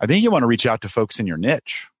I think you want to reach out to folks in your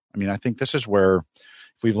niche. I mean, I think this is where,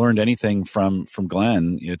 if we've learned anything from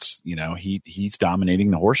Glenn, it's, he's dominating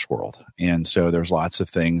the horse world. And so there's lots of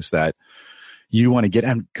things that you want to get,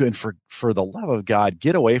 and good for the love of God,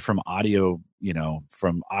 get away from audio,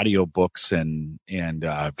 from audio books and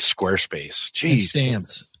Squarespace. Jeez. And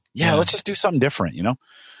stamps. Yeah, let's just do something different,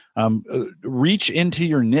 reach into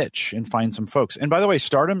your niche and find some folks. And by the way,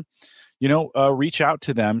 start them. Reach out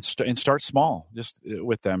to them and start small, just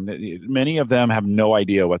with them. Many of them have no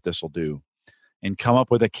idea what this will do, and come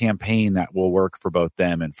up with a campaign that will work for both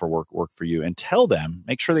them and for work for you. And tell them,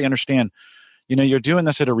 make sure they understand, you're doing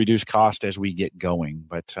this at a reduced cost as we get going.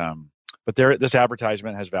 But this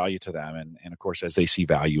advertisement has value to them, and of course, as they see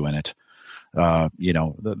value in it,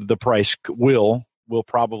 the price will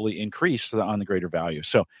probably increase on the greater value.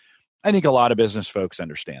 So I think a lot of business folks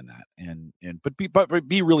understand that, but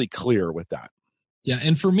be really clear with that. Yeah,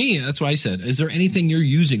 and for me, that's what I said. Is there anything you're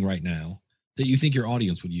using right now that you think your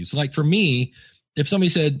audience would use? Like for me, if somebody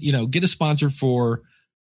said, get a sponsor for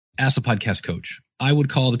Ask the Podcast Coach, I would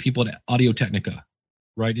call the people at Audio Technica,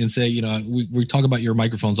 right, and say, we talk about your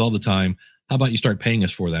microphones all the time. How about you start paying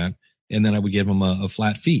us for that? And then I would give them a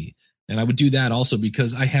flat fee, and I would do that also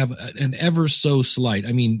because I have an ever so slight,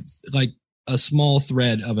 like a small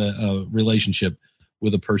thread of a relationship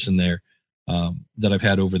with a person there that I've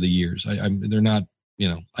had over the years. They're not,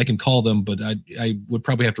 I can call them, but I would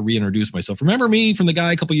probably have to reintroduce myself. Remember me from the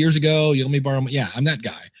guy a couple years ago? You let me borrow my, yeah, I'm that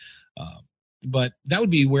guy. But that would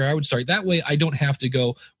be where I would start. That way I don't have to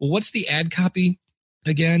go, well, what's the ad copy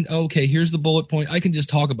again? Okay, here's the bullet point. I can just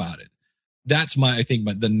talk about it. That's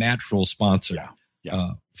the natural sponsor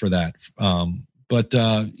for that.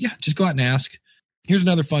 Just go out and ask. Here's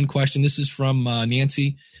another fun question. This is from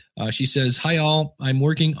Nancy. She says, hi, all. I'm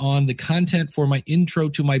working on the content for my intro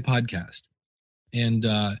to my podcast. And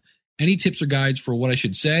any tips or guides for what I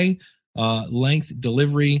should say, length,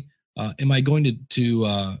 delivery? Am I going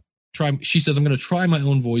to try? She says, I'm going to try my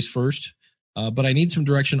own voice first, but I need some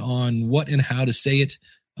direction on what and how to say it.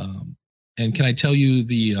 And can I tell you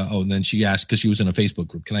and then she asked, because she was in a Facebook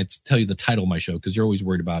group, can I tell you the title of my show? Because you're always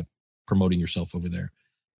worried about promoting yourself over there.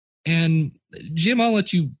 And Jim, I'll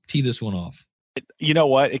let you tee this one off. You know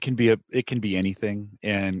what? It can be anything.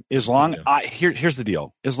 And as long, here's the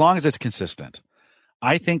deal. As long as it's consistent,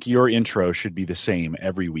 I think your intro should be the same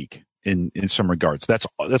every week in some regards. That's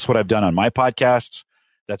what I've done on my podcasts.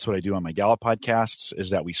 That's what I do on my Gala podcasts,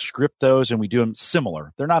 is that we script those and we do them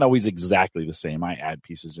similar. They're not always exactly the same. I add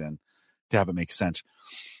pieces in to have it make sense.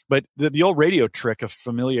 But the old radio trick of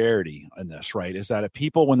familiarity in this, right, is that if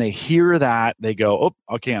people, when they hear that, they go,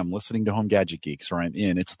 oh, okay, I'm listening to Home Gadget Geeks, or I'm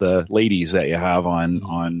in. It's the ladies that you have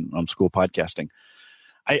on school podcasting.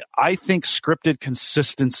 I think scripted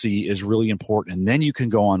consistency is really important, and then you can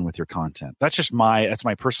go on with your content. That's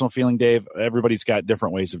my personal feeling, Dave. Everybody's got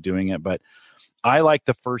different ways of doing it, but I like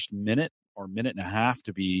the first minute or minute and a half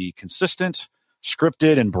to be consistent,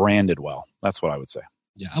 scripted, and branded well. That's what I would say.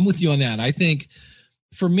 Yeah, I'm with you on that. I think,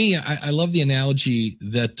 for me, I love the analogy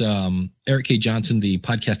that Eric K. Johnson, the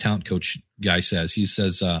podcast talent coach guy, says. He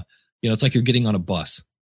says, it's like you're getting on a bus.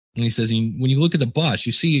 And he says, when you look at the bus,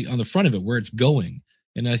 you see on the front of it where it's going.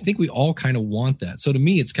 And I think we all kind of want that. So to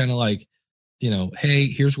me, it's kind of like, hey,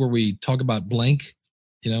 here's where we talk about blank,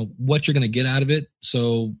 what you're going to get out of it.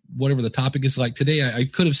 So whatever the topic is, like today, I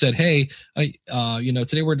could have said, hey,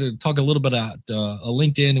 today we're going to talk a little bit about a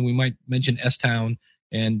LinkedIn, and we might mention S-Town.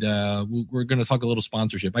 And we're going to talk a little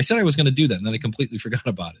sponsorship. I said I was going to do that, and then I completely forgot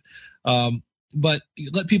about it. But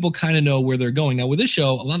let people kind of know where they're going. Now, with this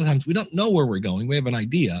show, a lot of times we don't know where we're going. We have an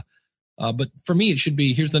idea. But for me, it should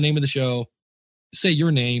be, here's the name of the show, say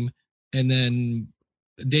your name, and then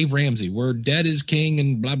Dave Ramsey, where dead is king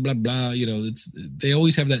and blah, blah, blah. They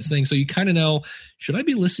always have that thing. So you kind of know, should I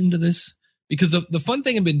be listening to this? Because the fun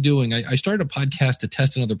thing I've been doing, I started a podcast to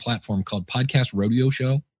test another platform called Podcast Rodeo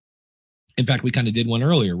Show. In fact, we kind of did one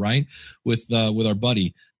earlier, right? With our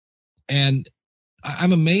buddy. And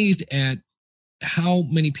I'm amazed at how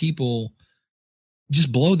many people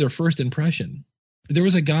just blow their first impression. There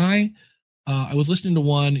was a guy, I was listening to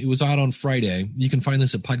one, it was out on Friday. You can find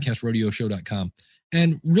this at podcastrodioshow.com.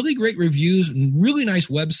 And really great reviews and really nice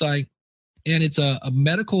website. And it's a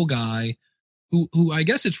medical guy who I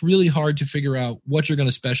guess it's really hard to figure out what you're going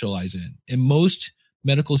to specialize in. And most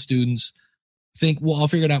medical students think, well, I'll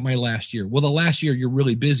figure it out my last year. Well, the last year you're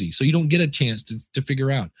really busy, so you don't get a chance to figure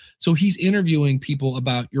out. So he's interviewing people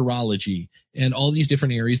about urology and all these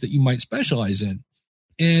different areas that you might specialize in.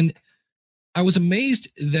 And I was amazed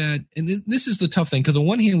that, and this is the tough thing, because on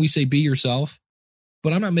one hand we say be yourself,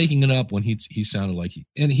 but I'm not making it up when he sounded like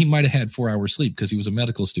and he might have had 4 hours sleep because he was a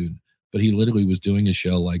medical student, but he literally was doing a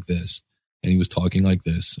show like this and he was talking like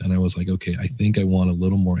this. And I was like, okay, I think I want a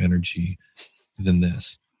little more energy than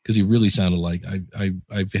this, because he really sounded like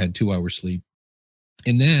I've had 2 hours sleep.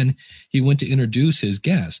 And then he went to introduce his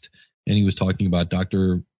guest and he was talking about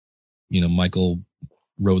Dr. Michael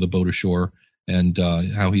row the boat ashore and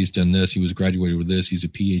how he's done this. He was graduated with this. He's a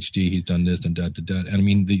PhD. He's done this and that. And I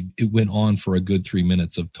mean, it went on for a good 3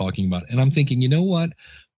 minutes of talking about it. And I'm thinking, you know what?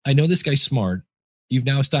 I know this guy's smart. You've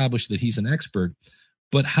now established that he's an expert,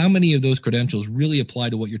 but how many of those credentials really apply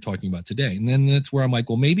to what you're talking about today? And then that's where I'm like,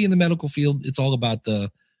 well, maybe in the medical field, it's all about the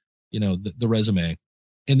resume.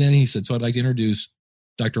 And then he said, so I'd like to introduce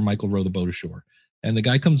Dr. Michael row the boat ashore. And the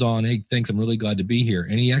guy comes on, hey, thanks, I'm really glad to be here.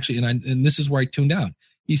 And he actually, and this is where I tuned out.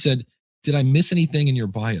 He said, did I miss anything in your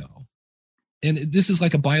bio? And this is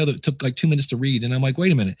like a bio that took like 2 minutes to read. And I'm like,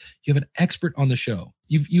 wait a minute, you have an expert on the show.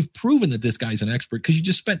 You've proven that this guy's an expert because you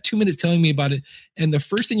just spent 2 minutes telling me about it. And the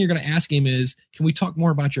first thing you're going to ask him is, can we talk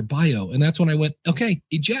more about your bio? And that's when I went, okay,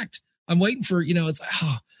 eject. I'm waiting for, it's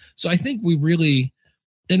like, So I think we really,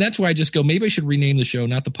 and that's why I just go, maybe I should rename the show,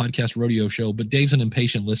 not the Podcast Rodeo Show, but Dave's an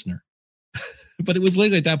impatient listener. But it was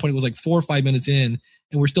literally at that point, it was like 4 or 5 minutes in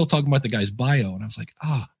and we're still talking about the guy's bio. And I was like,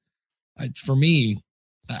 for me,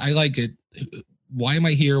 I like it. Why am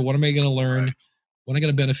I here? What am I going to learn? Right. When am I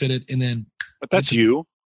going to benefit it? And then, but that's you.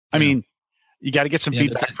 I mean, you got to get some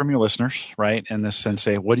feedback from your listeners, right? And this, and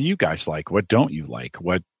say, what do you guys like? What don't you like?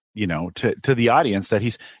 What, to the audience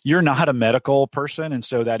that you're not a medical person. And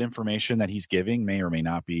so that information that he's giving may or may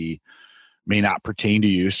not pertain to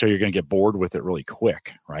you. So you're going to get bored with it really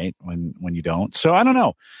quick, right? When you don't. So I don't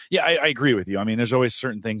know. Yeah, I agree with you. I mean, there's always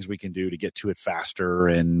certain things we can do to get to it faster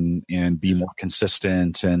and be more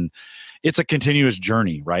consistent. And it's a continuous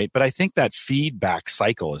journey, right? But I think that feedback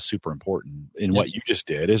cycle is super important in what you just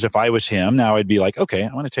did. Is if I was him, now I'd be like, okay,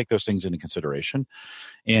 I want to take those things into consideration.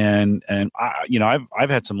 And I've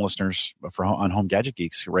had some listeners on Home Gadget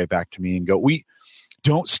Geeks write back to me and go, we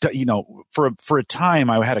don't for a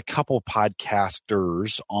time I had a couple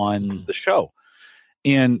podcasters on the show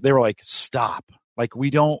and they were like, stop. Like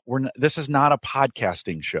this is not a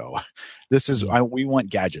podcasting show. This is, we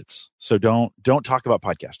want gadgets. So don't talk about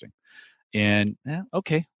podcasting. And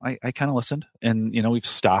okay, I kind of listened and, we've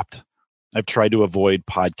stopped. I've tried to avoid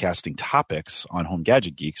podcasting topics on Home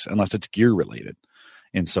Gadget Geeks unless it's gear related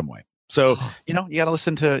in some way. So, you got to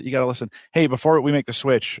listen. Hey, before we make the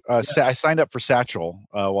switch, I signed up for Satchel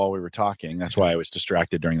while we were talking. That's why I was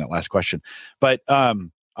distracted during that last question. But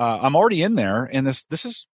I'm already in there, and this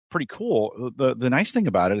is pretty cool. The nice thing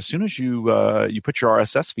about it, as soon as you put your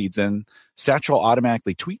RSS feeds in, Satchel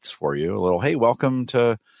automatically tweets for you a little, hey, welcome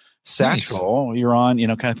to Satchel. Nice. You're on,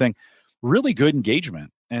 kind of thing. Really good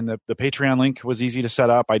engagement. And the Patreon link was easy to set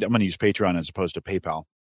up. I'm going to use Patreon as opposed to PayPal.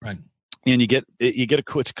 Right. And you get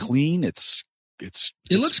it's clean. It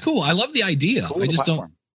looks cool. I love the idea. Cool I just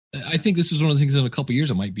platform. I think this is one of the things in a couple of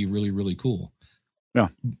years, it might be really, really cool. Yeah.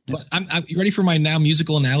 But I'm you ready for my now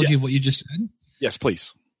musical analogy of what you just said? Yes,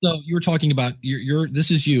 please. So you were talking about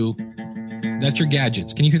this is you. That's your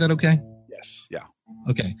gadgets. Can you hear that okay? Yes. Yeah.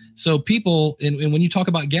 Okay. So people, and when you talk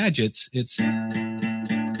about gadgets, it's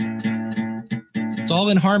all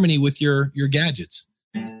in harmony with your gadgets.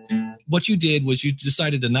 What you did was you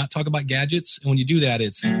decided to not talk about gadgets. And when you do that,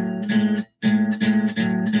 it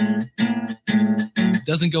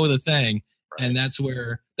doesn't go with a thing. Right. And that's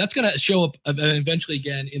going to show up eventually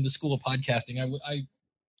again in the School of Podcasting. I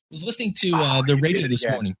was listening to the radio this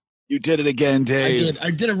morning. You did it again, Dave.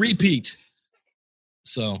 I did a repeat.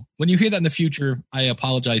 So when you hear that in the future, I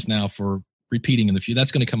apologize now for repeating in the future.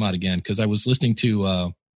 That's going to come out again because I was listening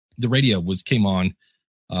to the radio came on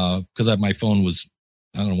because my phone was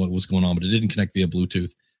I don't know what was going on, but it didn't connect via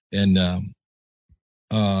Bluetooth. And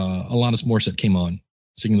Alanis Morissette came on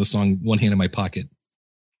singing the song One Hand in My Pocket.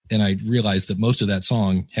 And I realized that most of that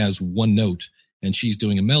song has one note, and she's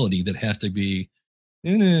doing a melody that has to be,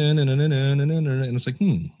 and it's like,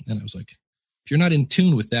 And I was like, if you're not in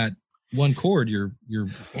tune with that one chord, you're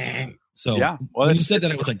so yeah. Well, when you said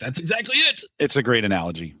that, I was like, that's exactly it. It's a great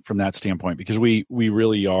analogy from that standpoint, because we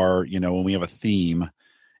really are, when we have a theme,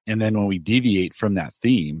 and then when we deviate from that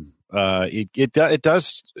theme, it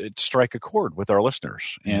does strike a chord with our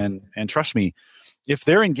listeners, and trust me, if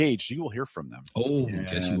they're engaged, you will hear from them. Oh,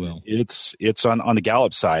 yes, you will. It's on the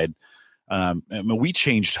Gallup side. We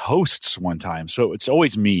changed hosts one time, so it's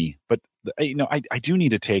always me. But I do need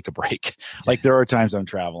to take a break. Like there are times I'm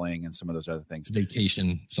traveling and some of those other things,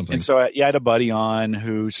 vacation, something. And so I had a buddy on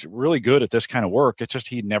who's really good at this kind of work. It's just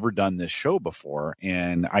he'd never done this show before,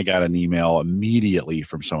 and I got an email immediately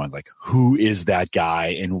from someone like, "Who is that guy,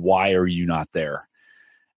 and why are you not there?"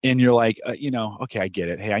 And you're like, okay, I get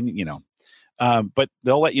it. Hey, but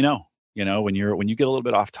they'll let you know. When you get a little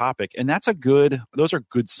bit off topic, and those are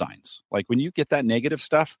good signs. Like when you get that negative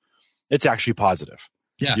stuff, it's actually positive.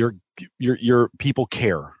 Yeah. Your people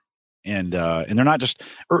care. And they're not just,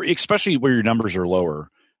 or especially where your numbers are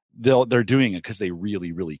lower, they're doing it because they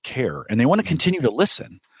really, really care, and they want to continue to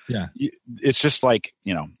listen. Yeah. It's just like,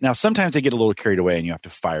 now sometimes they get a little carried away and you have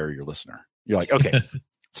to fire your listener. You're like, okay,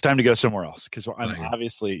 it's time to go somewhere else. Cause I'm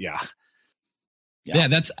obviously, Yeah.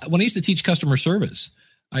 That's when I used to teach customer service.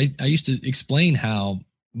 I used to explain how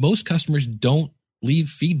most customers don't leave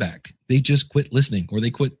feedback. They just quit listening, or they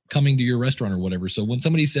quit coming to your restaurant or whatever. So when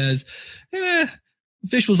somebody says,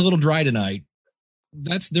 fish was a little dry tonight,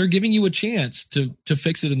 they're giving you a chance to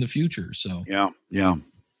fix it in the future. So yeah.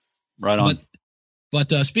 Right on. But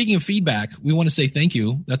speaking of feedback, we want to say thank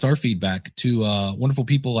you. That's our feedback to wonderful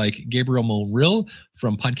people like Gabriel Morrill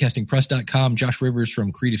from podcastingpress.com, Josh Rivers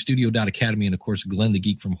from creativestudio.academy, and of course, Glenn the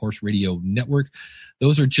Geek from Horse Radio Network.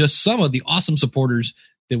 Those are just some of the awesome supporters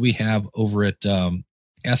that we have over at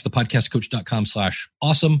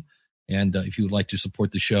askthepodcastcoach.com/awesome. And if you would like to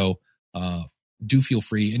support the show, do feel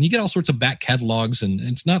free. And you get all sorts of back catalogs, and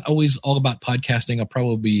it's not always all about podcasting. I'll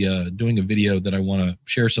probably be doing a video that I want to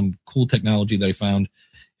share some cool technology that I found,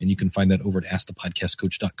 and you can find that over at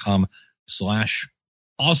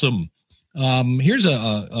askthepodcastcoach.com/awesome. Here's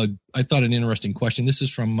I thought an interesting question. This is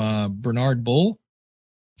from Bernard Bull.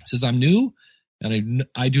 It says, I'm new and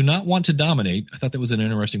I do not want to dominate. I thought that was an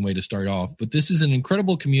interesting way to start off, but this is an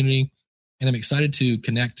incredible community and I'm excited to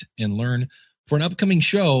connect and learn. For an upcoming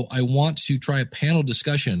show, I want to try a panel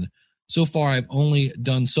discussion. So far, I've only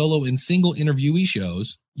done solo and single interviewee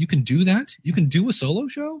shows. You can do that? You can do a solo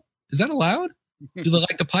show? Is that allowed? Do they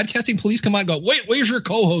like the podcasting police come out and go, wait, where's your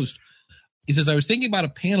co-host? He says, I was thinking about a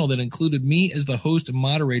panel that included me as the host and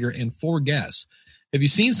moderator and 4 guests. Have you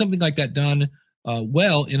seen something like that done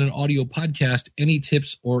well in an audio podcast? Any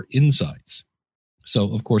tips or insights?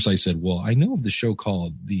 So, of course, I said, well, I know of the show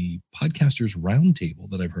called the Podcasters Roundtable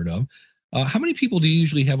that I've heard of. How many people do you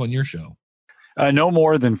usually have on your show? No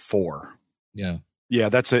more than 4. Yeah. Yeah,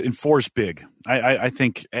 that's it. And 4 is big. I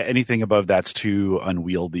think anything above that's too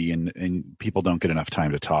unwieldy and people don't get enough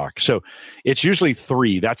time to talk. So it's usually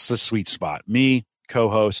 3. That's the sweet spot. Me,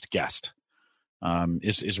 co-host, guest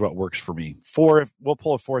is what works for me. 4, we'll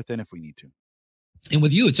pull a 4th in if we need to. And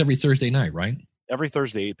with you, it's every Thursday night, right? Every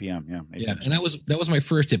Thursday, 8 p.m. Yeah. 8 yeah. And that was my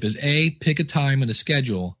first tip is pick a time and a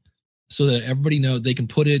schedule so that everybody knows they can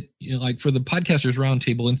put it, like for the Podcasters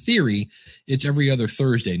Roundtable, in theory, it's every other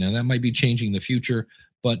Thursday. Now that might be changing in the future,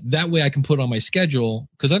 but that way I can put on my schedule,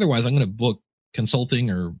 because otherwise I'm going to book consulting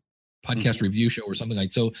or podcast review show or something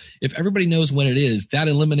like. So if everybody knows when it is, that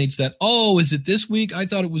eliminates that. Oh, is it this week? I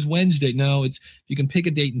thought it was Wednesday. No, it's, you can pick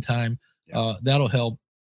a date and time. That'll help.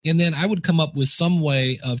 And then I would come up with some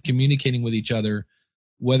way of communicating with each other,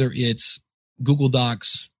 whether it's Google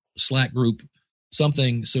Docs, Slack group,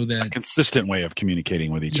 something so that a consistent way of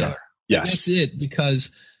communicating with each other. Yes. That's it.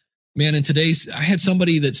 Because man, I had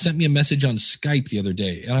somebody that sent me a message on Skype the other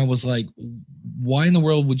day and I was like, why in the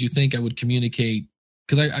world would you think I would communicate?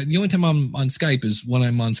 Because the only time I'm on Skype is when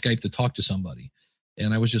I'm on Skype to talk to somebody.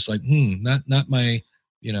 And I was just like, not my,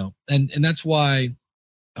 and that's why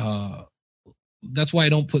I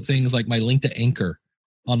don't put things like my link to Anchor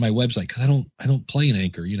on my website, because I don't play an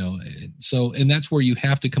Anchor, So, and that's where you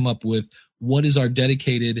have to come up with what is our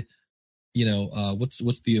dedicated,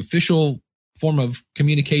 what's the official form of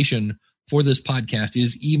communication for this podcast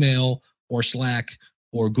is email or Slack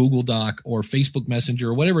or Google Doc or Facebook Messenger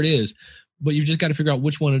or whatever it is. But you've just got to figure out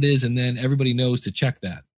which one it is. And then everybody knows to check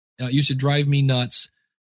that. It used to drive me nuts.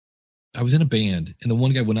 I was in a band and the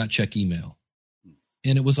one guy would not check email.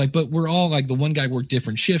 And it was like, but we're all like, the one guy worked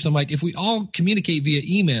different shifts. I'm like, if we all communicate via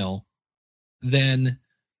email, then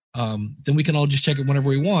we can all just check it whenever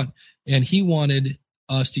we want. And he wanted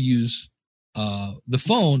us to use the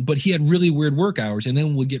phone, but he had really weird work hours, and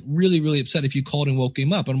then would get really, really upset if you called and woke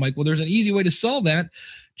him up. And I'm like, well, there's an easy way to solve that.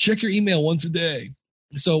 Check your email once a day.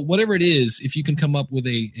 So whatever it is, if you can come up with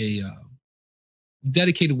a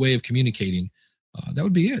dedicated way of communicating, that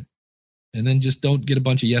would be it. And then just don't get a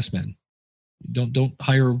bunch of yes men. Don't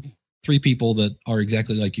hire 3 people that are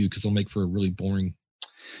exactly like you, because they'll make for a really boring.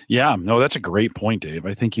 Yeah, no, that's a great point, Dave.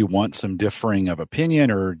 I think you want some differing of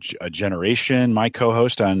opinion or a generation. My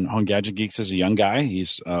co-host on Home Gadget Geeks is a young guy.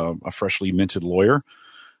 He's a freshly minted lawyer,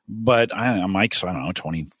 but Mike's,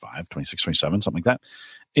 25, 26, 27, something like that.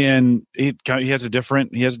 And he has a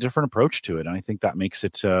different approach to it. And I think that makes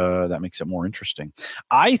it more interesting.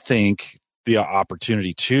 I think the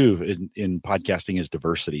opportunity too in podcasting is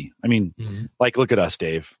diversity. I mean, like, look at us,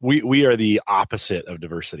 Dave. We are the opposite of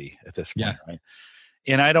diversity at this point, right?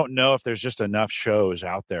 And I don't know if there's just enough shows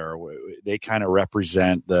out there where they kind of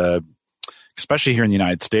represent especially here in the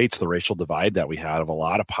United States, the racial divide that we have. A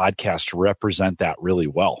lot of podcasts represent that really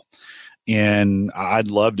well. And I'd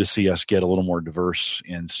love to see us get a little more diverse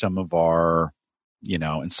in some of our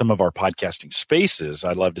podcasting spaces.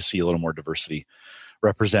 I'd love to see a little more diversity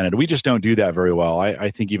represented. We just don't do that very well. I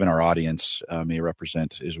think even our audience may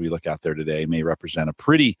represent, as we look out there today, may represent a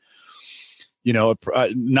pretty,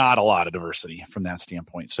 not a lot of diversity from that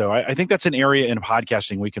standpoint. So I think that's an area in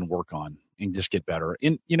podcasting we can work on and just get better.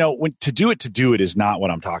 And, when to do it is not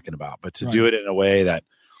what I'm talking about, but to do it in a way that,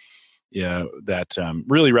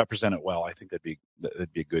 really represent it well. I think that'd be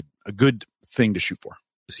a good thing to shoot for.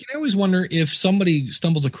 See, I always wonder if somebody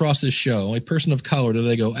stumbles across this show, a person of color, do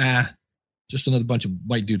they go, just another bunch of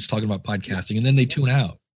white dudes talking about podcasting, and then they tune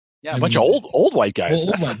out? Yeah, a bunch of old white guys.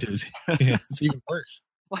 Old white dudes. Yeah, it's even worse.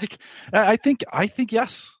 Like, I think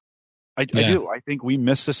yes, I do. I think we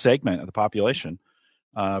miss a segment of the population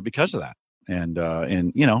because of that. And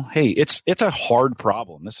hey, it's a hard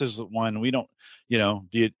problem. This is one we don't.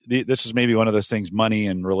 This is maybe one of those things, money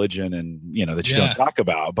and religion, and that you don't talk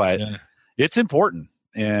about, but it's important.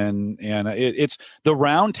 And it's the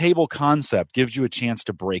round table concept gives you a chance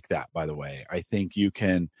to break that. By the way, I think you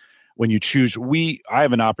can, when you choose. I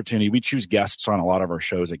have an opportunity. We choose guests on a lot of our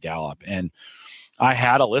shows at Gallup, and I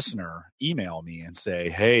had a listener email me and say,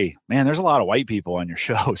 "Hey, man, there's a lot of white people on your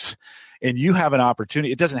shows, and you have an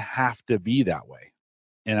opportunity. It doesn't have to be that way."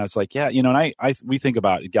 And I was like, "Yeah, and we think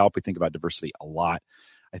about at Gallup. We think about diversity a lot.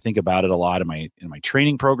 I think about it a lot in my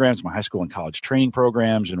training programs, my high school and college training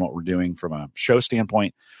programs, and what we're doing from a show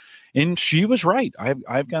standpoint." And she was right.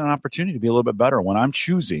 I've got an opportunity to be a little bit better when I'm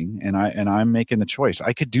choosing and I'm making the choice.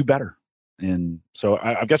 I could do better. And so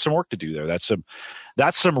I've got some work to do there. That's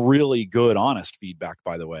some really good, honest feedback,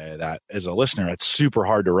 by the way, that as a listener, it's super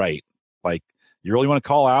hard to write. Like, you really want to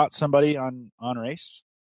call out somebody on race?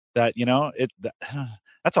 That,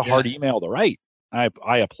 that's a hard email to write. I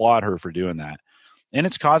applaud her for doing that. And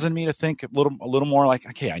it's causing me to think a little more like,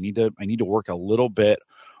 okay, I need to work a little bit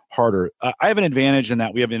harder. I have an advantage in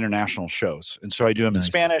that we have international shows. And so I do them in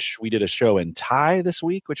Spanish. We did a show in Thai this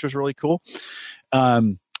week, which was really cool.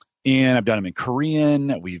 And I've done them in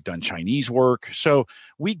Korean. We've done Chinese work. So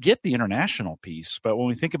we get the international piece. But when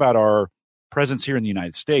we think about our presence here in the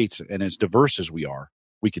United States and as diverse as we are,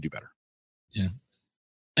 we could do better. Yeah.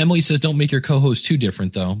 Emily says, don't make your co-host too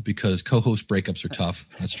different, though, because co-host breakups are tough.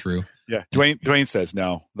 That's true. Yeah. Dwayne says,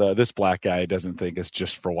 no, this black guy doesn't think it's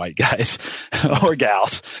just for white guys or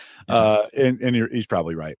gals. And he's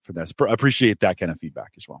probably right for that. Appreciate that kind of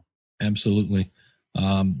feedback as well. Absolutely.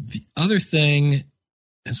 The other thing,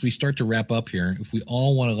 as we start to wrap up here, if we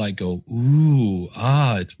all want to go,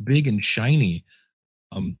 it's big and shiny.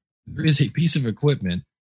 There is a piece of equipment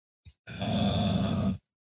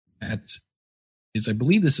I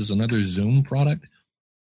believe this is another Zoom product.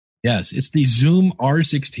 Yes, it's the Zoom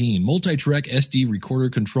R16 multi-track SD recorder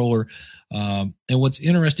controller. And what's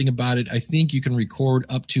interesting about it, I think you can record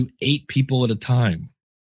up to 8 people at a time.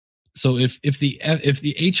 So if the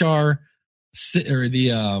HR or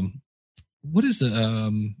the what is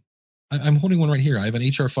the I'm holding one right here. I have an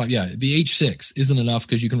HR5. Yeah, the H6 isn't enough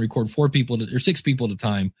because you can record 4 people or 6 people at a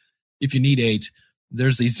time. If you need 8,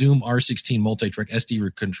 there's the Zoom R16 multi-track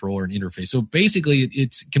SD controller and interface. So basically,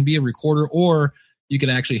 it can be a recorder, or you can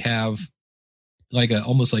actually have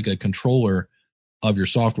almost like a controller of your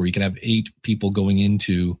software. You can have 8 people going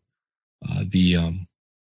into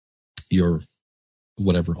your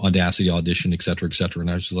whatever Audacity, Audition, et cetera, et cetera. And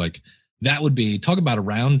I was just like, that would be, talk about a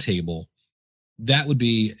round table. That would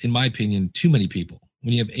be, in my opinion, too many people.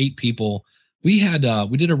 When you have 8 people we did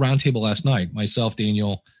a roundtable last night, myself,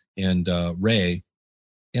 Daniel, and Ray.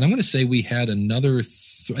 And I'm going to say we had another,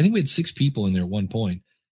 I think we had 6 people in there at one point.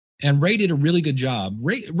 And Ray did a really good job.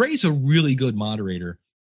 Ray's a really good moderator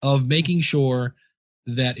of making sure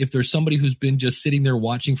that if there's somebody who's been just sitting there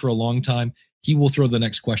watching for a long time, he will throw the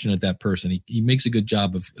next question at that person. He makes a good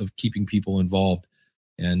job of keeping people involved.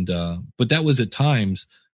 And but that was at times,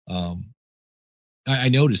 I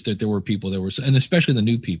noticed that there were people that were, and especially the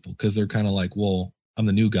new people, because they're kind of like, well, I'm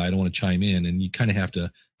the new guy, I don't want to chime in. And you kind of have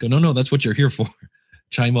to go, no, that's what you're here for.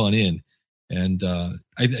 Chime on in. And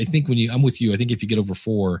I think I'm with you. I think if you get over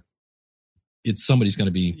 4, somebody's going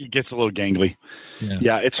to be. It gets a little gangly.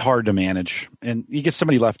 Yeah, it's hard to manage, and you get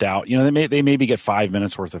somebody left out. They maybe get 5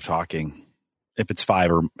 minutes worth of talking, if it's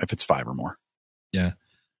 5 or more. Yeah.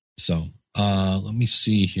 So let me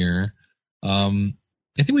see here. I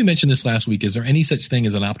think we mentioned this last week. Is there any such thing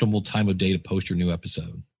as an optimal time of day to post your new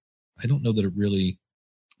episode? I don't know that it really.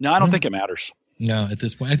 No, I don't think it matters. No, at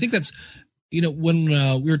this point, I think that's. When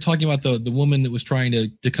we were talking about the woman that was trying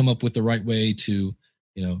to come up with the right way to,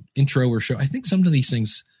 intro or show, I think some of these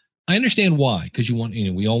things, I understand why, because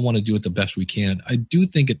we all want to do it the best we can. I do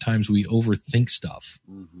think at times we overthink stuff.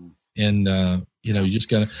 Mm-hmm. And, you just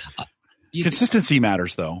got to. Consistency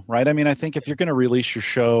matters, though, right? I mean, I think if you're going to release your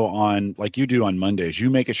show on, like you do on Mondays, you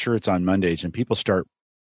make sure it's on Mondays and people start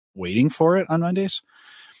waiting for it on Mondays.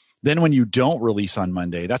 Then when you don't release on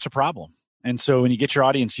Monday, that's a problem. And so when you get your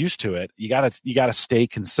audience used to it, you gotta stay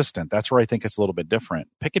consistent. That's where I think it's a little bit different.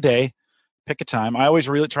 Pick a day, pick a time. I always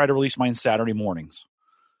really try to release mine Saturday mornings.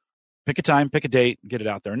 Pick a time, pick a date, get it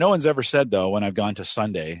out there. No one's ever said, though, when I've gone to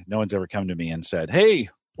Sunday, no one's ever come to me and said, hey,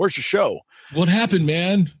 where's your show? What happened,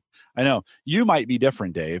 man? I know. You might be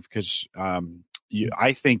different, Dave, because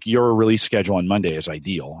I think your release schedule on Monday is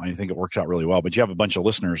ideal. I think it works out really well, but you have a bunch of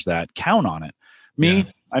listeners that count on it. Me,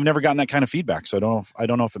 I've never gotten that kind of feedback, so I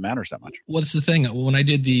don't know if it matters that much. What's the thing? When I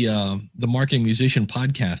did the Marketing Musician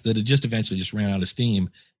podcast, that it just eventually just ran out of steam,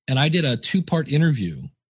 and I did a 2-part interview,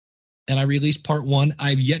 and I released part 1.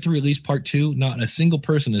 I've yet to release part 2. Not a single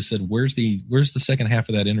person has said, "Where's the second half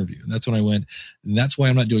of that interview?" And that's when I went, and that's why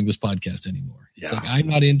I'm not doing this podcast anymore. Yeah. It's like I'm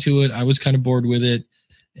not into it. I was kind of bored with it,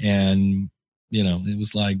 and it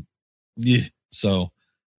was like, yeah. So.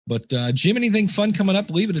 But Jim, anything fun coming up?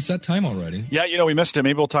 Believe it, it's that time already. Yeah, we missed it.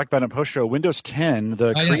 Maybe we'll talk about it in post-show. Windows 10,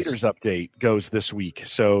 the creators update goes this week.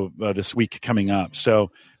 So this week coming up.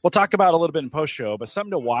 So we'll talk about it a little bit in post-show, but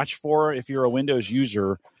something to watch for if you're a Windows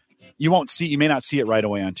user. You may not see it right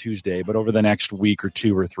away on Tuesday, but over the next week or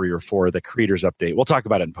 2 or 3 or 4, the creators update. We'll talk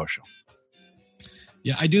about it in post-show.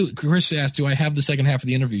 Yeah, I do. Chris asked, do I have the second half of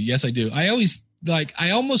the interview? Yes, I do. I almost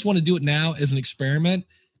want to do it now as an experiment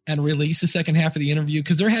and release the second half of the interview,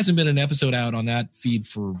 because there hasn't been an episode out on that feed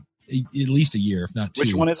for at least a year, if not 2.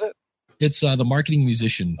 Which one is it? It's the Marketing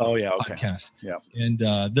Musician podcast. Yeah. And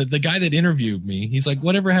the guy that interviewed me, he's like,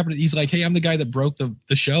 whatever happened? He's like, hey, I'm the guy that broke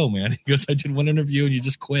the show, man. He goes, I did one interview and you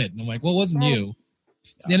just quit. And I'm like, well, it wasn't you.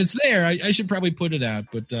 Yeah. And it's there. I should probably put it out.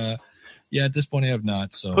 But at this point I have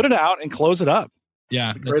not. So put it out and close it up.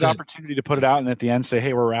 Yeah. Great opportunity to put it out and at the end say,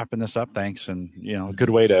 hey, we're wrapping this up. Thanks. And, a good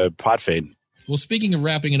way to pod fade. Well, speaking of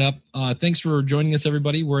wrapping it up, thanks for joining us,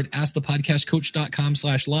 everybody. We're at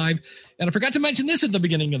askthepodcastcoach.com/live. And I forgot to mention this at the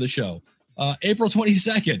beginning of the show. April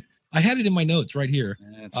 22nd. I had it in my notes right here.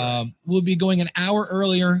 Right. We'll be going an hour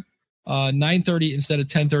earlier, 9:30 instead of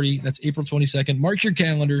 10:30. That's April 22nd. Mark your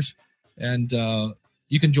calendars. And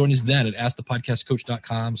you can join us then at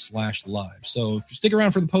askthepodcastcoach.com/live. So if you stick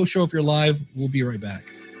around for the post show, if you're live, we'll be right back.